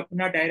हमें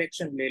अपना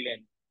डायरेक्शन ले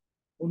लेना।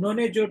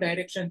 उन्होंने जो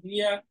डायरेक्शन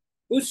दिया,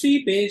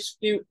 उसी बेस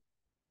के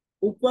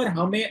ऊपर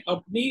हमें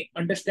अपनी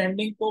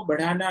अंडरस्टैंडिंग को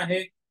बढ़ाना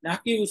है, ना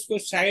कि उसको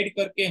साइड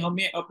करके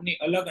हमें अपनी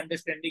अलग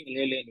अंडरस्टैंडिंग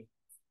ले लेनी।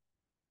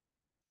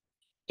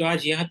 तो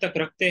आज यहाँ तक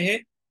रखते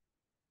हैं।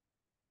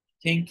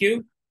 Thank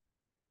you.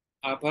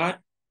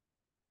 आभार।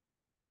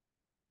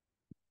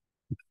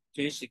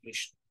 जय श्री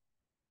कृष्ण।